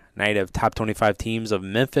another night of top 25 teams of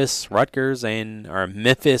Memphis, Rutgers,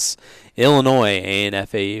 Memphis, Illinois, and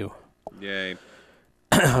FAU. Yay.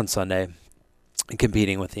 On Sunday,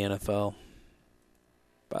 competing with the NFL,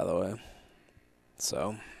 by the way.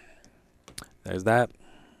 So there's that.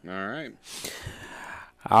 All right.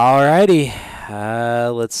 Alrighty.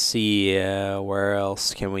 Let's see. Where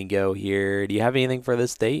else can we go here? Do you have anything for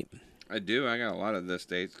this date? I do. I got a lot of this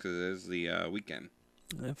dates because it is the weekend.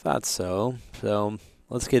 I thought so. So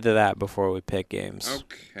let's get to that before we pick games.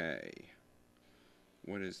 Okay.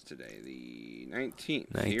 What is today? The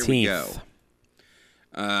 19th. 19th. Here we go.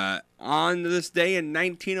 On this day in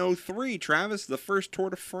 1903, Travis, the first Tour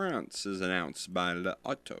de France is announced by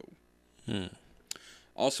L'Auto.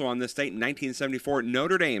 Also on this date in 1974,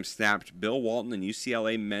 Notre Dame snapped Bill Walton and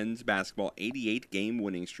UCLA men's basketball 88-game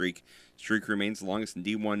winning streak. Streak remains the longest in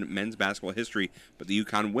D1 men's basketball history, but the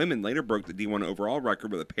UConn women later broke the D1 overall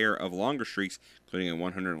record with a pair of longer streaks, including a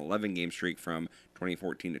 111-game streak from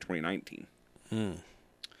 2014 to 2019.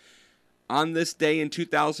 On this day in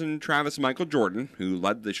 2000, Travis Michael Jordan, who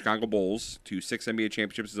led the Chicago Bulls to 6 NBA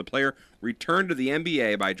championships as a player, returned to the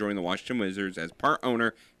NBA by joining the Washington Wizards as part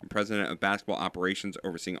owner and president of basketball operations,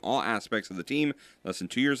 overseeing all aspects of the team. Less than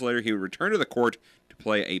 2 years later, he would return to the court to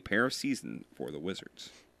play a pair of seasons for the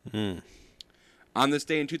Wizards. On this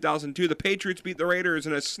day in 2002, the Patriots beat the Raiders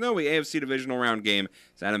in a snowy AFC Divisional Round game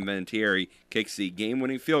as Adam Vinatieri kicks the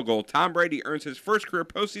game-winning field goal. Tom Brady earns his first career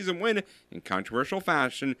postseason win in controversial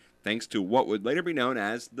fashion, thanks to what would later be known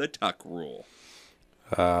as the Tuck Rule.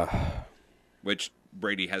 Which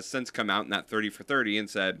Brady has since come out in that 30 for 30 and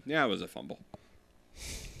said, yeah, it was a fumble.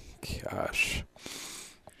 Gosh.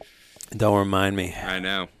 Don't remind me. I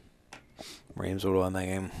know. Rams would have won that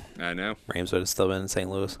game. I know. Rams would have still been in St.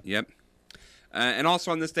 Louis. Yep. And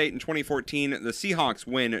also on this date in 2014, the Seahawks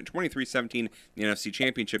win 23-17 in the NFC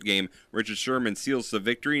Championship game. Richard Sherman seals the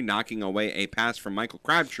victory, knocking away a pass from Michael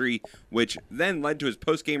Crabtree, which then led to his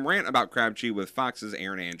post-game rant about Crabtree with Fox's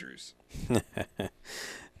Aaron Andrews.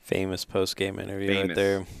 Famous post-game interview right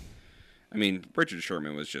there. I mean, Richard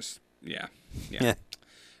Sherman was just, yeah.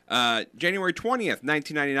 January 20th,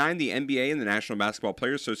 1999, the NBA and the National Basketball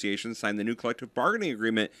Players Association signed the new collective bargaining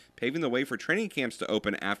agreement, paving the way for training camps to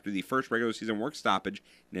open after the first regular season work stoppage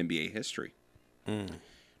in NBA history.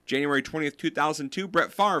 January 20th, 2002,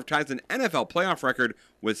 Brett Favre ties an NFL playoff record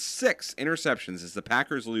with 6 interceptions as the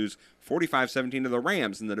Packers lose 45-17 to the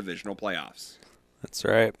Rams in the divisional playoffs. That's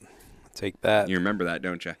right. Take that. You remember that,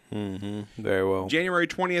 don't you? Very well. January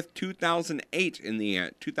 20th, 2008, in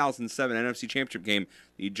the 2007 NFC Championship game,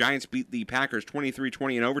 the Giants beat the Packers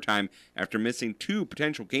 23-20 in overtime after missing 2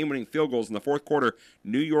 potential game-winning field goals in the fourth quarter.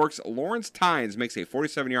 New York's Lawrence Tynes makes a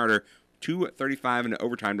 47-yarder, 2:35 into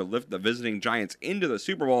overtime to lift the visiting Giants into the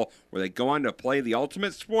Super Bowl, where they go on to play the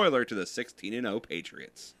ultimate spoiler to the 16-0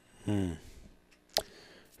 Patriots.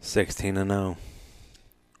 16-0.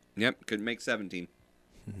 Yep, couldn't make 17.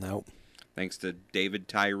 Nope. Thanks to David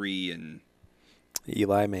Tyree and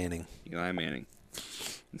Eli Manning. And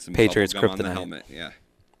some Patriots bubble gum on the kryptonite. helmet.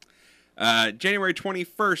 Yeah. January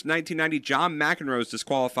 21st, 1990, John McEnroe is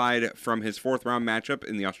disqualified from his 4th-round matchup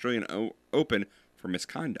in the Australian Open for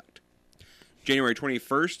misconduct. January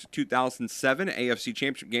 21st, 2007, AFC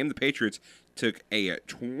Championship game, the Patriots took a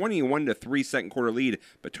 21-3 second-quarter lead,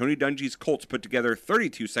 but Tony Dungy's Colts put together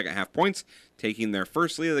 32 second-half points, taking their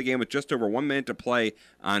first lead of the game with just over 1 minute to play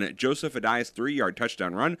on Joseph Adai's 3-yard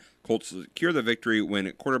touchdown run. Colts secure the victory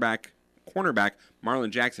when cornerback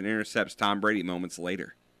Marlon Jackson intercepts Tom Brady moments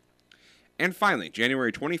later. And finally,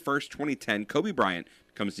 January 21st, 2010, Kobe Bryant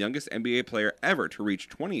becomes the youngest NBA player ever to reach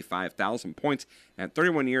 25,000 points at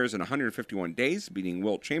 31 years and 151 days, beating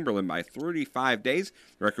Wilt Chamberlain by 35 days.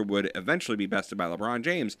 The record would eventually be bested by LeBron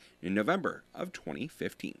James in November of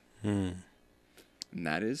 2015. And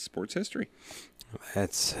that is sports history.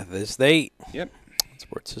 That's this date. Yep.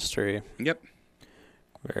 Sports history. Yep.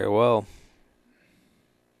 Very well.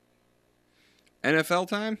 NFL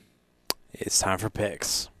time? It's time for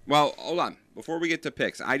picks. Well, hold on. Before we get to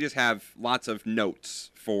picks, I just have lots of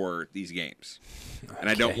notes for these games. And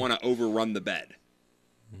I don't want to overrun the bed.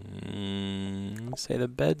 Say the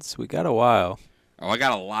beds. We got a while. Oh, I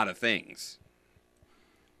got a lot of things.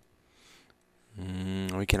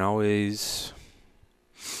 We can always...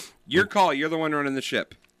 Your call. You're the one running the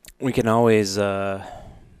ship. We can always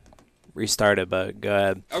restart it, but go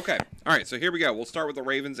ahead. Okay. All right, so here we go. We'll start with the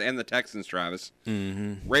Ravens and the Texans, Travis.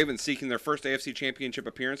 Ravens seeking their first AFC Championship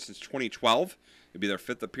appearance since 2012. It'd be their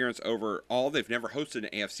 5th appearance overall. They've never hosted an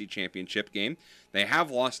AFC Championship game. They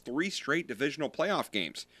have lost 3 straight divisional playoff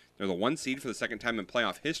games. They're the 1 seed for the 2nd time in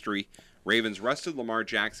playoff history. Ravens rested Lamar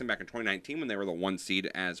Jackson back in 2019 when they were the 1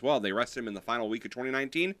 seed as well. They rested him in the final week of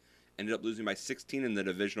 2019, ended up losing by 16 in the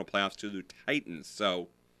divisional playoffs to the Titans. So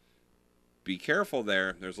be careful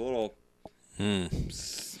there. There's a little,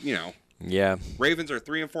 Yeah. Ravens are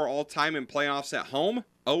 3-4 all time in playoffs at home.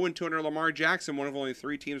 0-2 under Lamar Jackson, one of only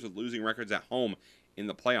 3 teams with losing records at home in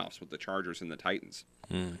the playoffs with the Chargers and the Titans.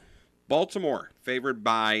 Baltimore favored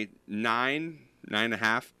by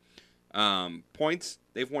 9.5 points.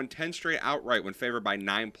 They've won 10 straight outright when favored by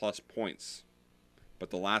 9+ points.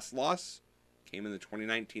 But the last loss came in the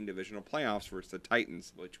 2019 divisional playoffs versus the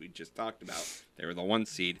Titans, which we just talked about. They were the 1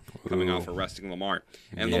 seed coming off arresting Lamar.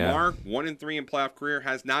 And Lamar, 1-3 in playoff career,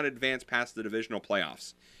 has not advanced past the divisional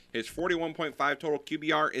playoffs. His 41.5 total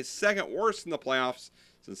QBR is 2nd worst in the playoffs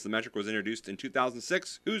since the metric was introduced in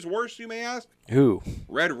 2006. Who's worse, you may ask? Who?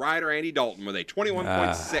 Red Ryder Andy Dalton with a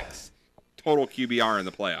 21.6 total QBR in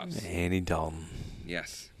the playoffs. Andy Dalton.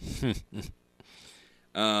 Yes.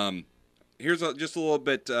 Here's just a little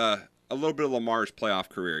bit of Lamar's playoff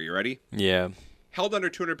career. You ready? Yeah. Held under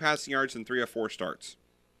 200 passing yards in 3 of 4 starts.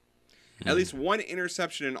 At least 1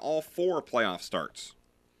 interception in all 4 playoff starts.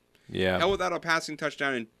 Yeah. Held without a passing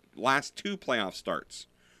touchdown in last 2 playoff starts.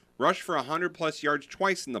 Rushed for 100+ yards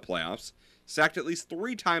twice in the playoffs. Sacked at least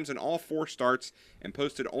 3 times in all 4 starts, and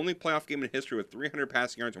posted only playoff game in history with 300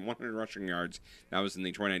 passing yards and 100 rushing yards. That was in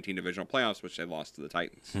the 2019 divisional playoffs, which they lost to the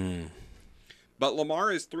Titans. But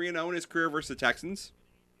Lamar is 3-0 in his career versus the Texans.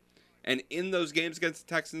 And in those games against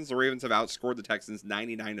the Texans, the Ravens have outscored the Texans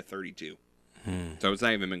 99-32. So it's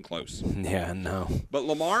not even been close. Yeah, no. But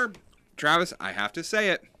Lamar, Travis, I have to say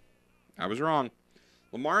it. I was wrong.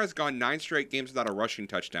 Lamar has gone 9 straight games without a rushing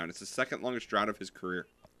touchdown. It's the 2nd longest drought of his career.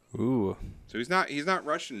 Ooh. So he's not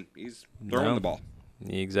rushing. He's throwing the ball.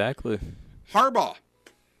 Exactly. Harbaugh.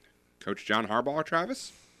 Coach John Harbaugh,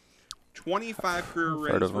 Travis. 25 career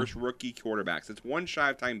wins versus rookie quarterbacks. It's 1 shy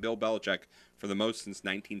of tying Bill Belichick for the most since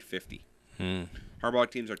 1950.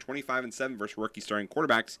 Harbaugh teams are 25-7 versus rookie starting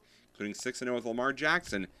quarterbacks, including 6-0 with Lamar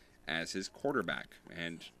Jackson as his quarterback.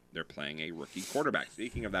 And they're playing a rookie quarterback.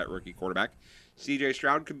 Speaking of that rookie quarterback, C.J.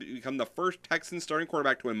 Stroud could become the first Texans starting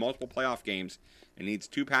quarterback to win multiple playoff games and needs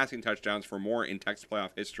 2 passing touchdowns for more in Texas playoff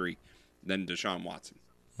history than Deshaun Watson.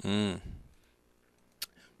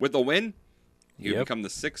 With the win, he would become the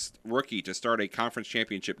 6th rookie to start a conference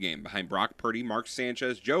championship game behind Brock Purdy, Mark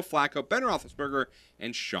Sanchez, Joe Flacco, Ben Roethlisberger,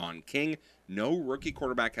 and Sean King. No rookie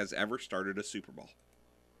quarterback has ever started a Super Bowl.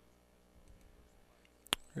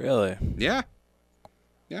 Really? Yeah.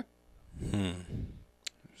 Yeah.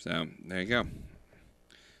 So, there you go.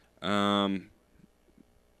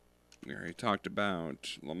 We already talked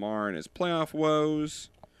about Lamar and his playoff woes.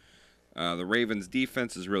 The Ravens'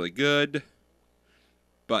 defense is really good.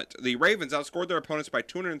 But the Ravens outscored their opponents by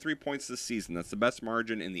 203 points this season. That's the best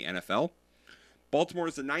margin in the NFL. Baltimore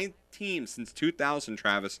is the 9th team since 2000,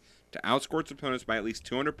 Travis, to outscore its opponents by at least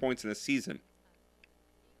 200 points in a season.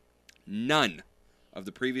 None of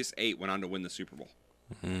the previous 8 went on to win the Super Bowl.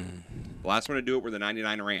 The last one to do it were the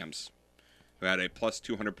 99 Rams, who had a plus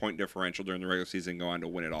 200 point differential during the regular season and go on to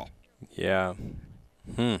win it all. Yeah.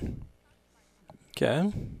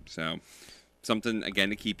 Okay. So, something, again,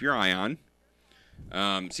 to keep your eye on.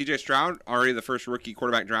 C.J. Stroud, already the first rookie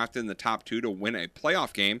quarterback drafted in the top 2 to win a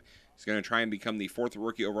playoff game. He's going to try and become the 4th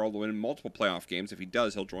rookie overall to win multiple playoff games. If he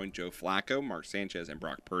does, he'll join Joe Flacco, Mark Sanchez, and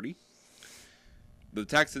Brock Purdy. The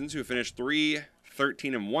Texans, who finished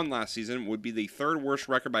 3-13-1 last season, would be the 3rd worst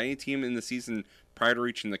record by any team in the season prior to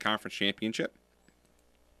reaching the conference championship.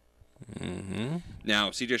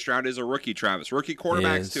 Now, C.J. Stroud is a rookie, Travis. Rookie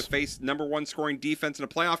quarterbacks to face number 1 scoring defense in a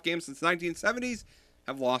playoff game since the 1970s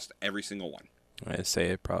have lost every single one. I'd say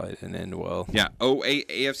it probably didn't end well. Yeah, 2008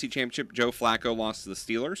 AFC Championship, Joe Flacco lost to the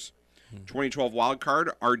Steelers. 2012 wild card,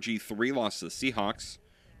 RG3 lost to the Seahawks.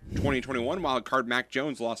 2021 wild card, Mac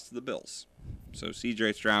Jones lost to the Bills. So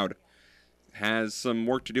C.J. Stroud has some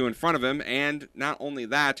work to do in front of him, and not only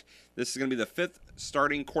that, this is going to be the 5th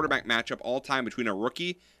starting quarterback matchup all time between a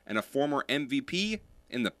rookie and a former MVP.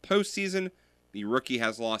 In the postseason, the rookie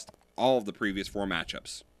has lost all of the previous 4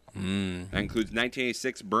 matchups. That includes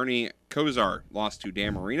 1986, Bernie Kosar lost to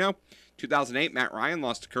Dan Marino. 2008, Matt Ryan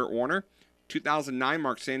lost to Kurt Warner. 2009,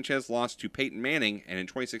 Mark Sanchez lost to Peyton Manning, and in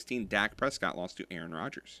 2016, Dak Prescott lost to Aaron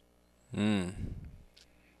Rodgers.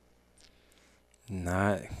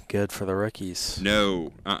 Not good for the rookies.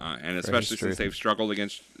 No, and especially since they've struggled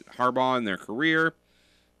against Harbaugh in their career.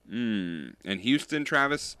 And Houston,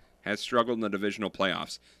 Travis, has struggled in the divisional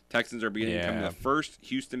playoffs. Texans are beginning to become the first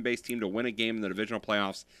Houston-based team to win a game in the divisional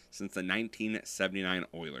playoffs since the 1979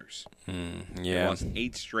 Oilers. They lost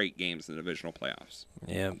 8 straight games in the divisional playoffs.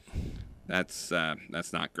 Yep. That's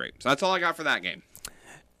not great. So that's all I got for that game.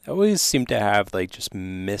 They always seem to have like just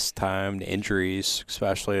mistimed injuries,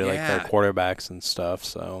 especially like their quarterbacks and stuff.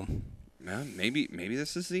 So, well, maybe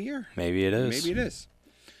this is the year. Maybe it is. Maybe it is.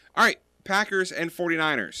 All right, Packers and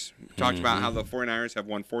 49ers. We talked about how the 49ers have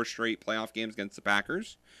won 4 straight playoff games against the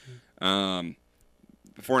Packers. The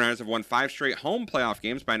 49ers have won 5 straight home playoff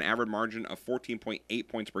games by an average margin of 14.8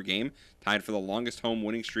 points per game, tied for the longest home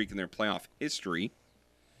winning streak in their playoff history.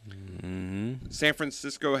 San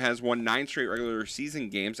Francisco has won 9 straight regular season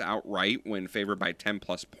games outright when favored by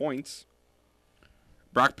 10-plus points.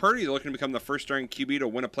 Brock Purdy is looking to become the first starting QB to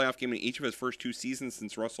win a playoff game in each of his first 2 seasons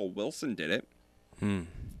since Russell Wilson did it.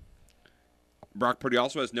 Brock Purdy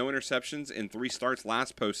also has no interceptions in 3 starts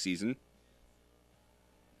last postseason.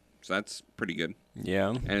 So that's pretty good. Yeah.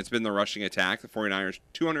 And it's been the rushing attack. The 49ers,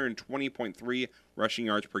 220.3 rushing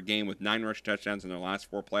yards per game with 9 rush touchdowns in their last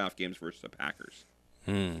 4 playoff games versus the Packers.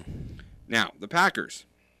 Now, the Packers.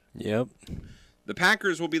 Yep. The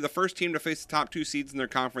Packers will be the first team to face the top 2 seeds in their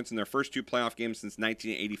conference in their first 2 playoff games since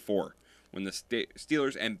 1984, when the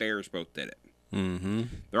Steelers and Bears both did it.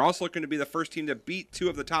 They're also looking to be the first team to beat 2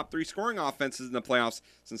 of the top 3 scoring offenses in the playoffs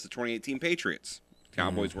since the 2018 Patriots.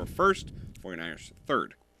 Cowboys were first, 49ers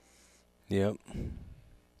third. Yep.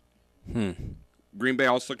 Green Bay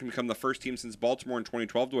also looking to become the first team since Baltimore in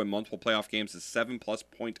 2012 to win multiple playoff games as 7-plus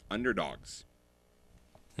point underdogs.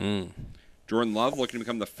 Jordan Love looking to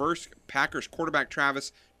become the first Packers quarterback,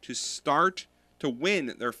 Travis, to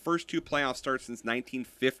win their first 2 playoff starts since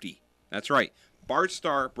 1950. That's right. Bart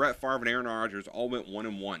Starr, Brett Favre, and Aaron Rodgers all went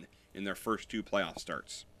 1-1 in their first 2 playoff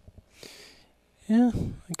starts. Yeah,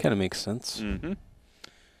 that kind of makes sense.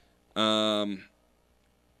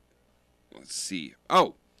 Let's see.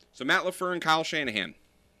 Oh, so Matt LaFleur and Kyle Shanahan.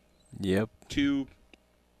 Yep. 2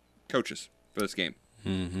 coaches for this game.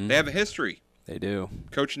 They have a history. They do.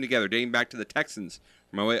 Coaching together, dating back to the Texans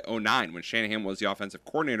from 2009, when Shanahan was the offensive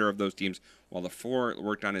coordinator of those teams, while LaFleur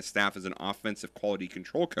worked on his staff as an offensive quality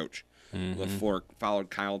control coach. LaFleur followed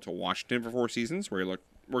Kyle to Washington for 4 seasons, where he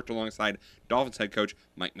worked alongside Dolphins head coach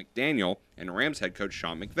Mike McDaniel and Rams head coach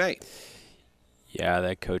Sean McVay. Yeah,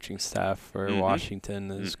 that coaching staff for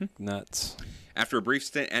Washington is nuts. After a brief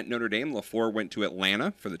stint at Notre Dame, LaFleur went to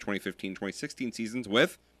Atlanta for the 2015-2016 seasons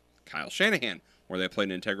with Kyle Shanahan, where they played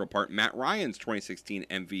an integral part in Matt Ryan's 2016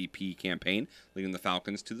 MVP campaign, leading the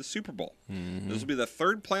Falcons to the Super Bowl. This will be the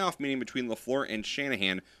 3rd playoff meeting between LaFleur and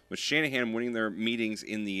Shanahan, with Shanahan winning their meetings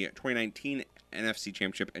in the 2019 NFC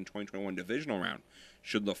Championship and 2021 Divisional Round.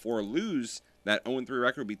 Should LaFleur lose, that 0-3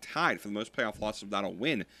 record would be tied for the most playoff losses without a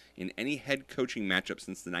win in any head coaching matchup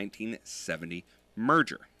since the 1970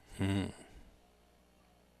 merger.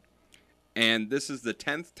 And this is the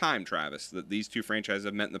 10th time, Travis, that these 2 franchises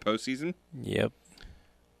have met in the postseason. Yep.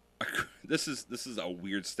 This is a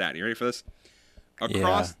weird stat. You ready for this?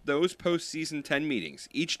 Across those postseason 10 meetings,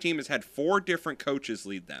 each team has had 4 different coaches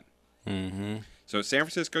lead them. So at San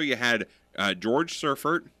Francisco, you had George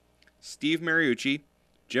Seifert, Steve Mariucci,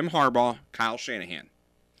 Jim Harbaugh, Kyle Shanahan.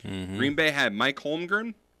 Green Bay had Mike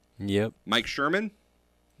Holmgren, Mike Sherman,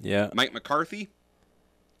 Mike McCarthy,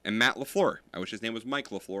 and Matt LaFleur. I wish his name was Mike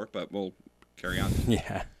LaFleur, but we'll carry on.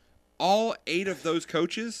 All 8 of those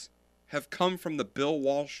coaches have come from the Bill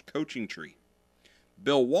Walsh coaching tree.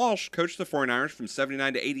 Bill Walsh coached the 49ers from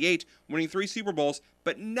 79 to 88, winning 3 Super Bowls,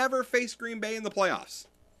 but never faced Green Bay in the playoffs.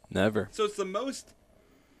 Never. So it's the most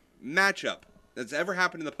matchup that's ever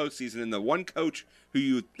happened in the postseason, and the one coach who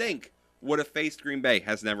you would think would have faced Green Bay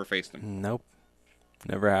has never faced them. Nope.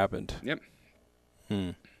 Never happened. Yep.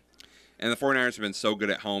 And the 49ers have been so good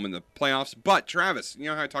at home in the playoffs. But, Travis, you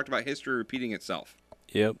know how I talked about history repeating itself?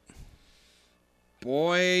 Yep.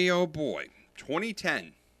 Boy, oh boy.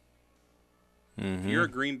 2010. If you're a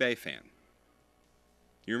Green Bay fan,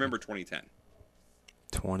 you remember 2010.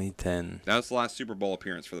 2010. That was the last Super Bowl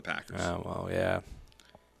appearance for the Packers. Oh, well, yeah.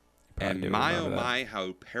 And my, oh my,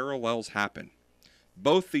 how parallels happen.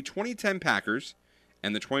 Both the 2010 Packers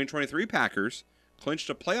and the 2023 Packers clinched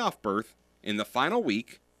a playoff berth in the final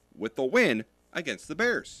week with the win against the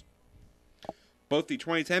Bears. Both the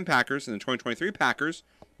 2010 Packers and the 2023 Packers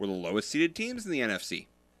were the lowest seeded teams in the NFC.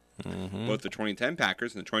 Both the 2010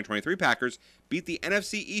 Packers and the 2023 Packers beat the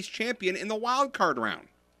NFC East champion in the wild card round.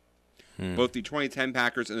 Both the 2010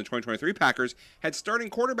 Packers and the 2023 Packers had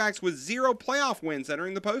starting quarterbacks with 0 playoff wins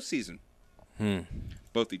entering the postseason.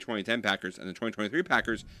 Both the 2010 Packers and the 2023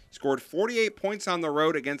 Packers scored 48 points on the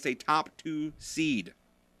road against a top 2 seed.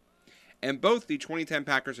 And both the 2010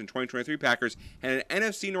 Packers and 2023 Packers had an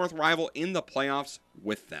NFC North rival in the playoffs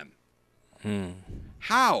with them.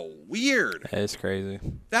 How weird. That's crazy.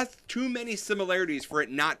 That's too many similarities for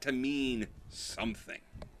it not to mean something.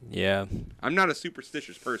 Yeah. I'm not a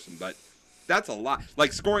superstitious person, but that's a lot.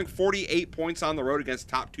 Like scoring 48 points on the road against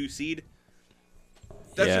top 2 seed,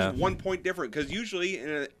 that's just 1 point different. Because usually in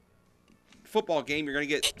a football game, you're going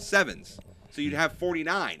to get 7s. So you'd have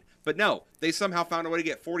 49. But no, they somehow found a way to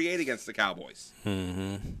get 48 against the Cowboys.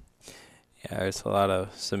 Yeah, there's a lot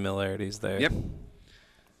of similarities there. Yep.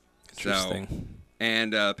 Interesting. So,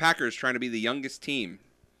 and Packers trying to be the youngest team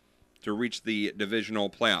to reach the divisional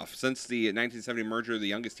playoff. Since the 1970 merger, the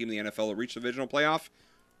youngest team in the NFL to reach the divisional playoff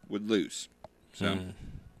would lose. So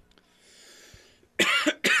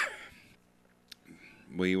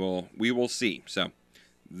we will see. So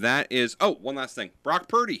that is one last thing. Brock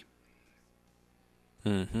Purdy.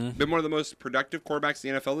 Been one of the most productive quarterbacks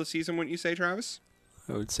in the NFL this season, wouldn't you say, Travis?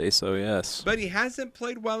 I would say so, yes. But he hasn't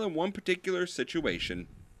played well in one particular situation.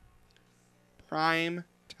 Prime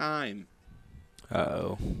time.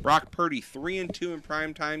 Uh-oh. Brock Purdy, 3-2 in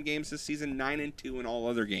prime time games this season, 9-2 in all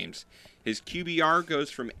other games. His QBR goes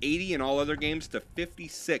from 80 in all other games to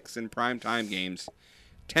 56 in prime time games.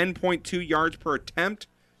 10.2 yards per attempt,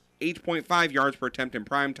 8.5 yards per attempt in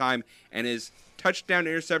prime time, and his touchdown to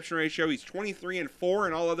interception ratio, he's 23-4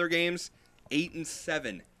 in all other games,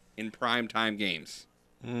 8-7 in prime time games.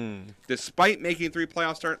 Despite making 3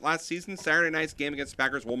 playoff start last season, Saturday night's game against the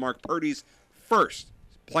Packers will mark Purdy's first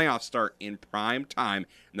playoff start in prime time,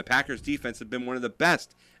 and the Packers defense have been one of the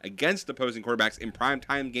best against opposing quarterbacks in prime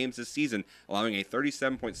time games this season, allowing a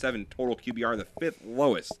 37.7 total QBR, the 5th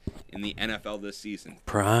lowest in the NFL this season.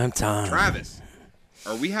 Prime time. Travis,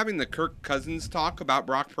 are we having the Kirk Cousins talk about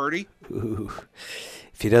Brock Purdy? Ooh.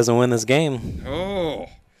 If he doesn't win this game. Oh,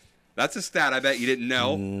 that's a stat I bet you didn't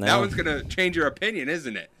know. No. That one's going to change your opinion,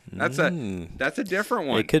 isn't it? That's a different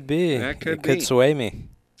one. It could be. That It could sway me.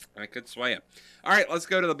 That could sway it. All right, let's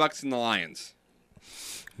go to the Bucs and the Lions.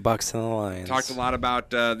 Bucs and the Lions. Talked a lot about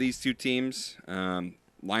these two teams.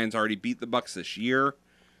 Lions already beat the Bucs this year.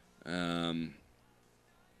 Let's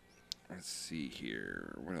see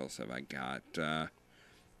here. What else have I got?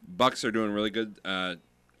 Bucs are doing really good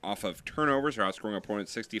off of turnovers. They're outscoring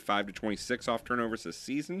opponents 65-26 off turnovers this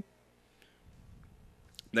season.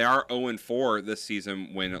 They are 0-4 this season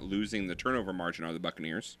when losing the turnover margin are the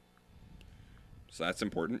Buccaneers. So that's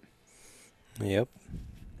important. Yep.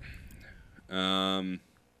 Home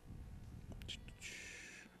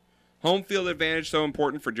field advantage so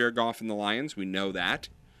important for Jared Goff and the Lions. We know that.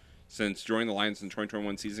 Since joining the Lions in the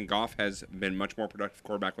 2021 season, Goff has been much more productive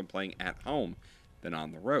quarterback when playing at home than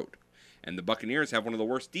on the road. And the Buccaneers have one of the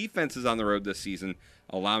worst defenses on the road this season,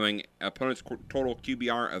 allowing opponents total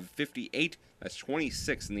QBR of 58. That's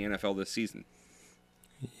 26 in the NFL this season.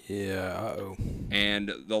 Yeah, uh-oh.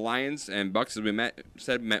 And the Lions and Bucs, as we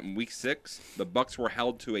met in Week 6. The Bucs were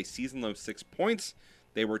held to a season-low 6 points.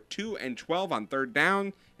 They were 2-12 on third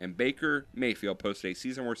down, and Baker Mayfield posted a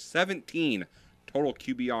season-worst 17 total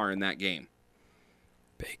QBR in that game.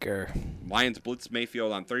 Baker. Lions blitzed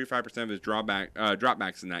Mayfield on 35% of his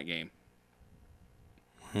dropbacks in that game.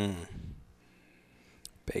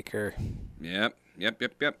 Baker. Yep.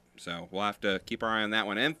 So we'll have to keep our eye on that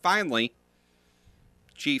one. And finally,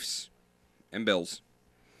 Chiefs and Bills.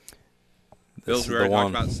 Bills, we already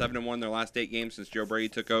talked about 7-1 their last 8 games since Joe Brady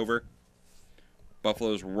took over.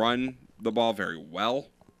 Buffalo's run the ball very well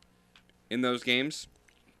in those games.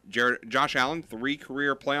 Josh Allen, 3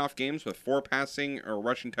 career playoff games with 4 passing or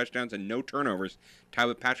rushing touchdowns and no turnovers, tied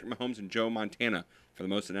with Patrick Mahomes and Joe Montana for the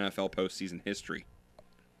most in NFL postseason history.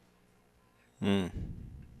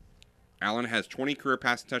 Allen has 20 career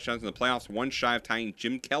passing touchdowns in the playoffs, 1 shy of tying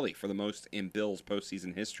Jim Kelly for the most in Bills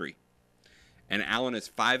postseason history. And Allen is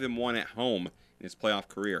 5-1 at home in his playoff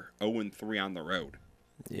career, 0-3 on the road.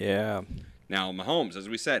 Yeah. Now, Mahomes, as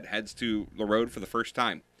we said, heads to the road for the first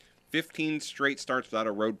time. 15 straight starts without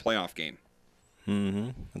a road playoff game.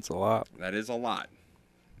 That's a lot. That is a lot.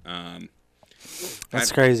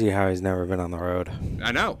 That's crazy how he's never been on the road.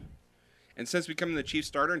 I know. And since becoming the Chiefs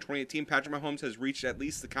starter in 2018, Patrick Mahomes has reached at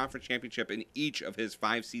least the conference championship in each of his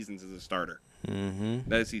 5 seasons as a starter.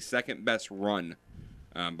 That is the second best run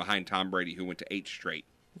behind Tom Brady, who went to 8 straight.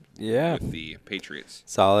 Yeah. With the Patriots.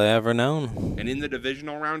 That's all I ever known. And in the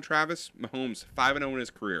divisional round, Travis, Mahomes 5-0 in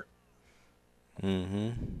his career.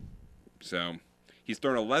 Mm-hmm. So he's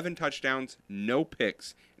thrown 11 touchdowns, no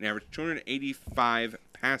picks, and averaged 285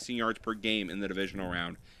 passing yards per game in the divisional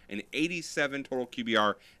round, and 87 total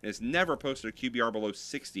QBR, and has never posted a QBR below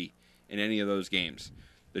 60 in any of those games.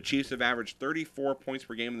 The Chiefs have averaged 34 points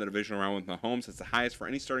per game in the divisional round with Mahomes. That's the highest for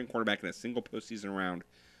any starting quarterback in a single postseason round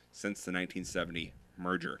since the 1970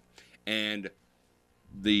 merger. And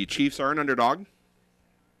the Chiefs are an underdog.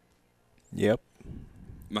 Yep.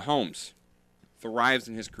 Mahomes thrives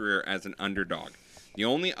in his career as an underdog. The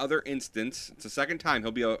only other instance, it's the second time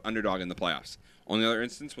he'll be an underdog in the playoffs. Only other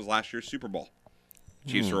instance was last year's Super Bowl.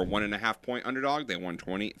 Chiefs were a 1.5-point underdog. They won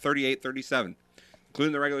 38-37.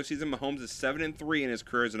 Including the regular season, Mahomes is 7-3 in his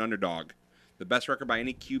career as an underdog. The best record by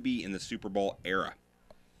any QB in the Super Bowl era.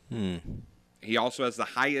 He also has the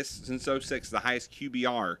highest, since 2006, the highest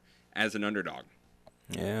QBR as an underdog.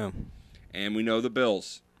 Yeah. And we know the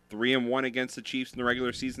Bills. 3-1 against the Chiefs in the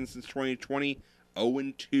regular season since 2020.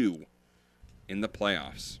 0-2 in the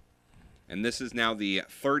playoffs. And this is now the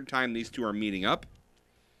third time these two are meeting up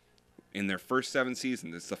in their first 7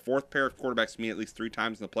 seasons. It's the fourth pair of quarterbacks to meet at least 3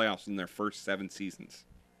 times in the playoffs in their first 7 seasons.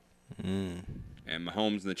 And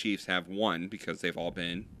Mahomes and the Chiefs have won because they've all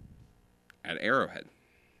been at Arrowhead.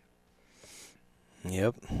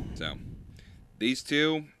 Yep. So, these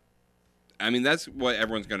two, I mean, that's what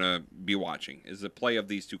everyone's going to be watching, is the play of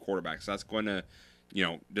these two quarterbacks. That's going to,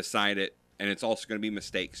 decide it. And it's also going to be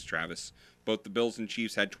mistakes, Travis. Both the Bills and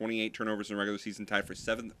Chiefs had 28 turnovers in the regular season, tied for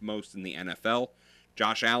 7th most in the NFL.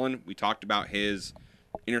 Josh Allen, we talked about his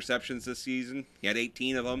interceptions this season. He had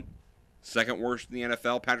 18 of them. Second worst in the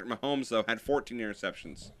NFL. Patrick Mahomes, though, had 14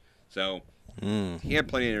 interceptions. So, he had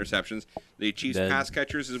plenty of interceptions. The Chiefs pass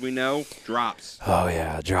catchers, as we know, drops. Oh,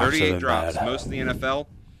 yeah, drops. 38 drops. Bad. Most in the NFL.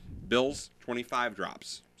 Bills, 25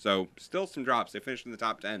 drops. So, still some drops. They finished in the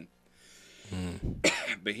top 10.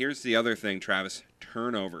 But here's the other thing, Travis.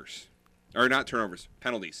 Turnovers. Or not turnovers,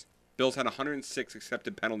 penalties. Bills had 106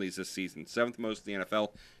 accepted penalties this season, 7th most in the NFL.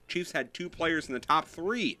 Chiefs had 2 players in the top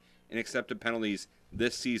 3 in accepted penalties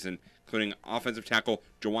this season, including offensive tackle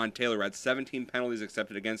Juwan Taylor, who had 17 penalties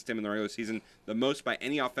accepted against him in the regular season, the most by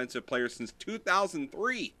any offensive player since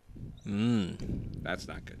 2003. That's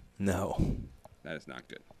not good. No. That is not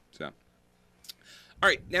good. So, all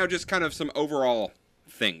right, now just kind of some overall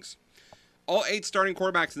things. All 8 starting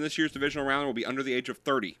quarterbacks in this year's divisional round will be under the age of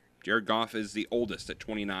 30. Jared Goff is the oldest at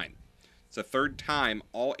 29. It's the third time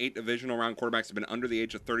all 8 divisional round quarterbacks have been under the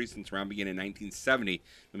age of 30 since the round began in 1970.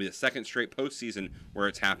 It'll be the second straight postseason where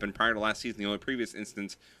it's happened. Prior to last season, the only previous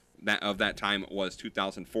instance of that time was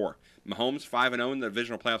 2004. Mahomes, 5-0 in the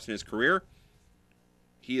divisional playoffs in his career.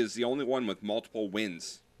 He is the only one with multiple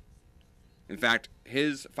wins. In fact,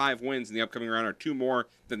 his 5 wins in the upcoming round are 2 more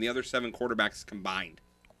than the other 7 quarterbacks combined.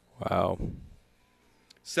 Wow.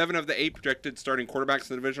 7 of the 8 projected starting quarterbacks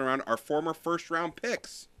in the divisional round are former first-round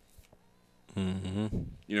picks. You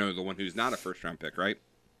know, the one who's not a first-round pick, right?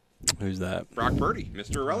 Who's that? Brock Purdy,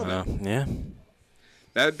 Mr. Irrelevant. Yeah.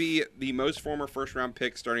 That would be the most former first-round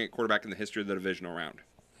pick starting at quarterback in the history of the divisional round.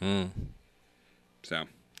 So,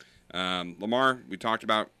 Lamar, we talked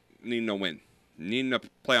about needing a win, needing a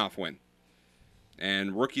playoff win.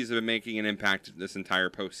 And rookies have been making an impact this entire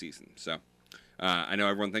postseason. So, I know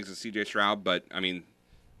everyone thinks of C.J. Stroud, but, I mean,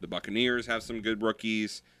 the Buccaneers have some good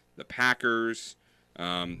rookies, the Packers,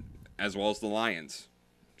 as well as the Lions.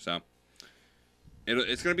 So,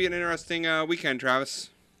 it's going to be an interesting weekend, Travis.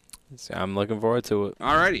 So I'm looking forward to it.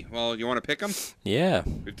 Alrighty. Well, you want to pick them? Yeah.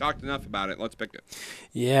 We've talked enough about it. Let's pick it.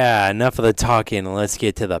 Yeah, enough of the talking. Let's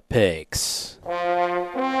get to the picks.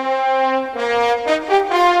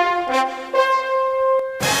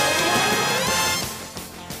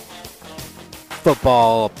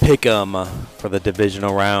 Football pick'em for the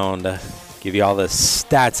divisional round. Give you all the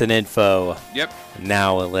stats and info. Yep.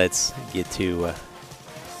 Now let's get to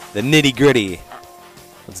the nitty-gritty.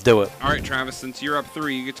 Let's do it. All right, Travis, since you're up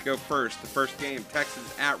 3, you get to go first. The first game,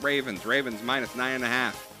 Texans at Ravens. Ravens minus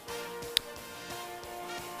 9.5.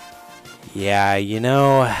 Yeah, you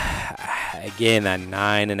know, again, a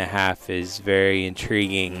 9.5 is very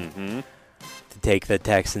intriguing to take the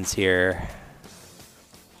Texans here.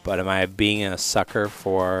 But am I being a sucker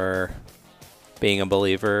for being a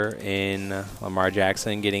believer in Lamar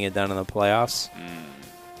Jackson getting it done in the playoffs?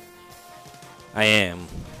 I am.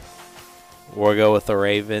 We'll go with the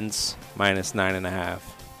Ravens minus 9.5.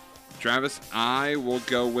 Travis, I will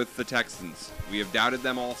go with the Texans. We have doubted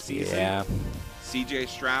them all season. Yeah. C.J.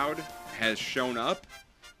 Stroud has shown up.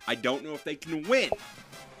 I don't know if they can win,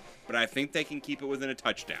 but I think they can keep it within a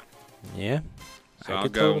touchdown. Yeah. So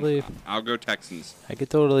I'll go Texans. I could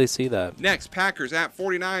totally see that. Next, Packers at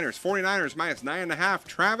 49ers. 49ers minus 9.5.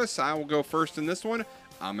 Travis, I will go first in this one.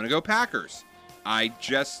 I'm going to go Packers. I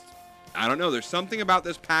don't know. There's something about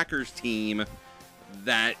this Packers team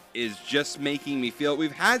that is just making me feel.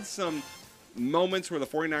 We've had some moments where the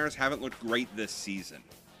 49ers haven't looked great this season.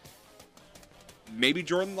 Maybe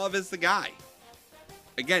Jordan Love is the guy.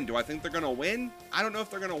 Again, do I think they're going to win? I don't know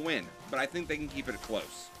if they're going to win, but I think they can keep it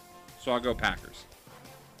close. So I'll go Packers.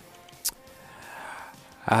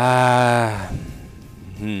 I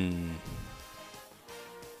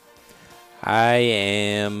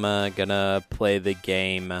am going to play the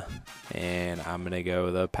game, and I'm going to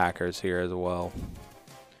go the Packers here as well.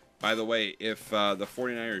 By the way, if the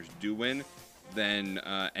 49ers do win, then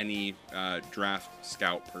any draft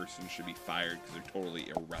scout person should be fired because they're totally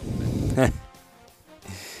irrelevant.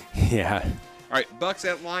 Yeah. All right, Bucks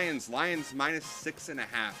at Lions. Lions minus 6.5,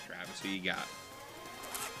 Travis. Who you got?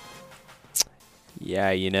 Yeah,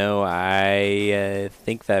 I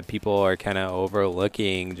think that people are kind of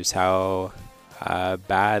overlooking just how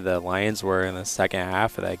bad the Lions were in the second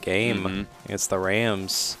half of that game against the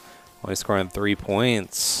Rams, only scoring 3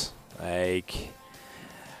 points. I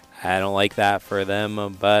don't like that for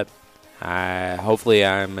them, but hopefully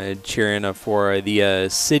I'm cheering for the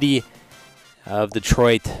city of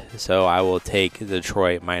Detroit, so I will take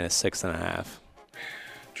Detroit minus 6.5.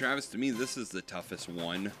 Travis, to me, this is the toughest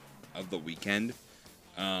one of the weekend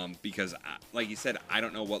because, like you said, I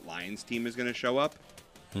don't know what Lions team is going to show up.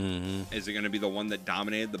 Is it going to be the one that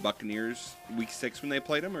dominated the Buccaneers week 6 when they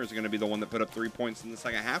played them, or is it going to be the one that put up 3 points in the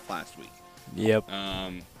second half last week? Yep.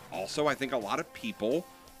 Also, I think a lot of people,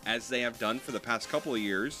 as they have done for the past couple of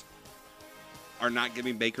years, are not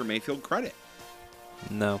giving Baker Mayfield credit.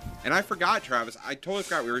 No. And I forgot, Travis. I totally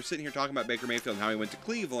forgot. We were sitting here talking about Baker Mayfield and how he went to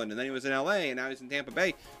Cleveland, and then he was in L.A., and now he's in Tampa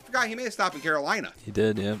Bay. Forgot he made a stop in Carolina. He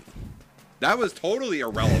did, yep. That was totally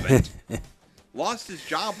irrelevant. Lost his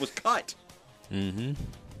job, was cut.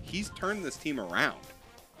 He's turned this team around.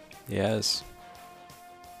 Yes.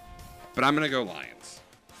 But I'm going to go Lions.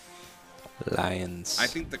 Lions. I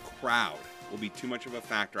think the crowd will be too much of a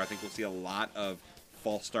factor. I think we'll see a lot of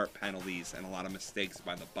false start penalties and a lot of mistakes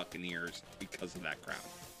by the Buccaneers because of that crowd.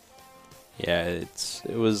 Yeah,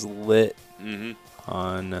 it was lit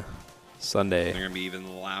on Sunday. They're going to be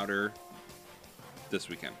even louder this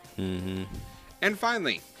weekend. And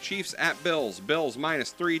finally, Chiefs at Bills. Bills minus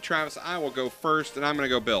 3. Travis, I will go first, and I'm going to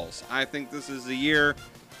go Bills. I think this is the year.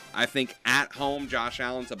 I think at home, Josh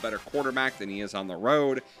Allen's a better quarterback than he is on the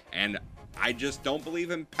road, and I just don't believe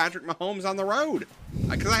in Patrick Mahomes on the road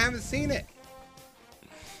because I haven't seen it.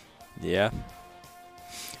 Yeah.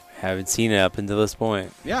 Haven't seen it up until this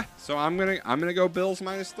point. Yeah, so I'm gonna go Bills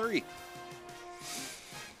minus 3.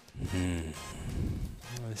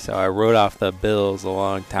 So I wrote off the Bills a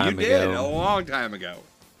long time ago. You did, a long time ago.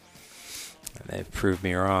 And they've proved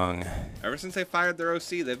me wrong. Ever since they fired their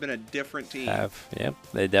OC, they've been a different team. Yep,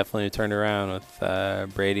 they definitely turned around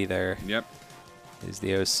with Brady there. Yep. He's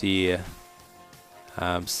the OC.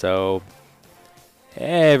 So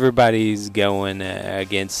everybody's going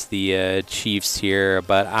against the Chiefs here,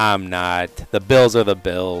 but I'm not. The Bills are the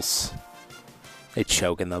Bills. They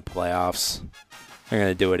choke in the playoffs. They're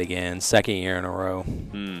going to do it again. Second year in a row.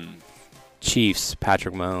 Chiefs,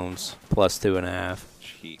 Patrick Mahomes, plus 2.5.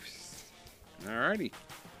 Chiefs. Alrighty.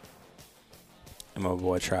 And my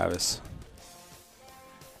boy Travis.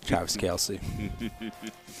 Travis Kelce.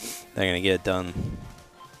 They're going to get it done.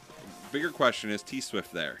 Bigger question is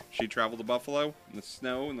T-Swift there. She traveled to Buffalo in the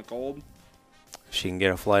snow and the cold? She can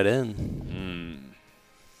get a flight in.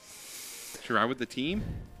 She ride with the team?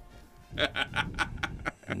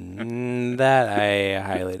 That I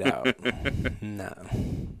highly doubt. No.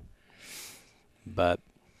 But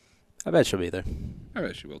I bet she'll be there. I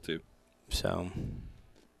bet she will too. So.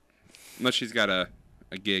 Unless she's got a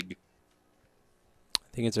gig. I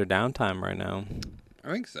think it's her downtime right now.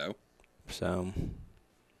 I think so. So.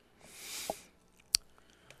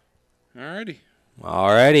 Alrighty.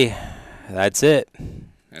 That's it.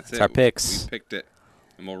 That's our picks. We picked it.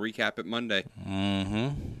 And we'll recap it Monday.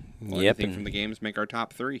 Yep. Anything from the games make our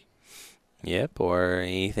top 3. Yep. Or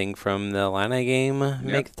anything from the Atlanta game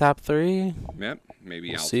make the top 3. Yep. Maybe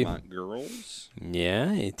we'll Altamont girls. Yeah.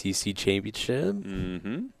 ATC championship.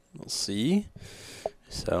 We'll see.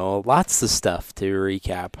 So lots of stuff to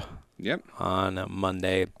recap. Yep. On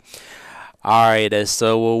Monday. All right,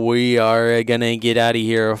 so we are going to get out of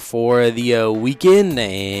here for the weekend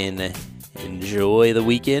and enjoy the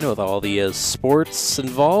weekend with all the sports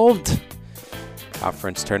involved.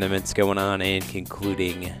 Conference tournaments going on and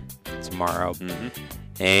concluding tomorrow.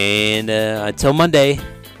 And until Monday,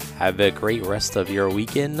 have a great rest of your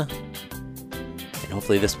weekend. And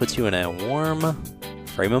hopefully this puts you in a warm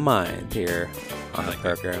frame of mind here on the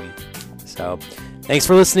program. So thanks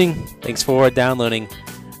for listening. Thanks for downloading.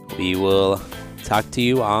 We will talk to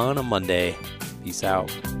you on a Monday. Peace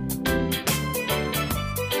out.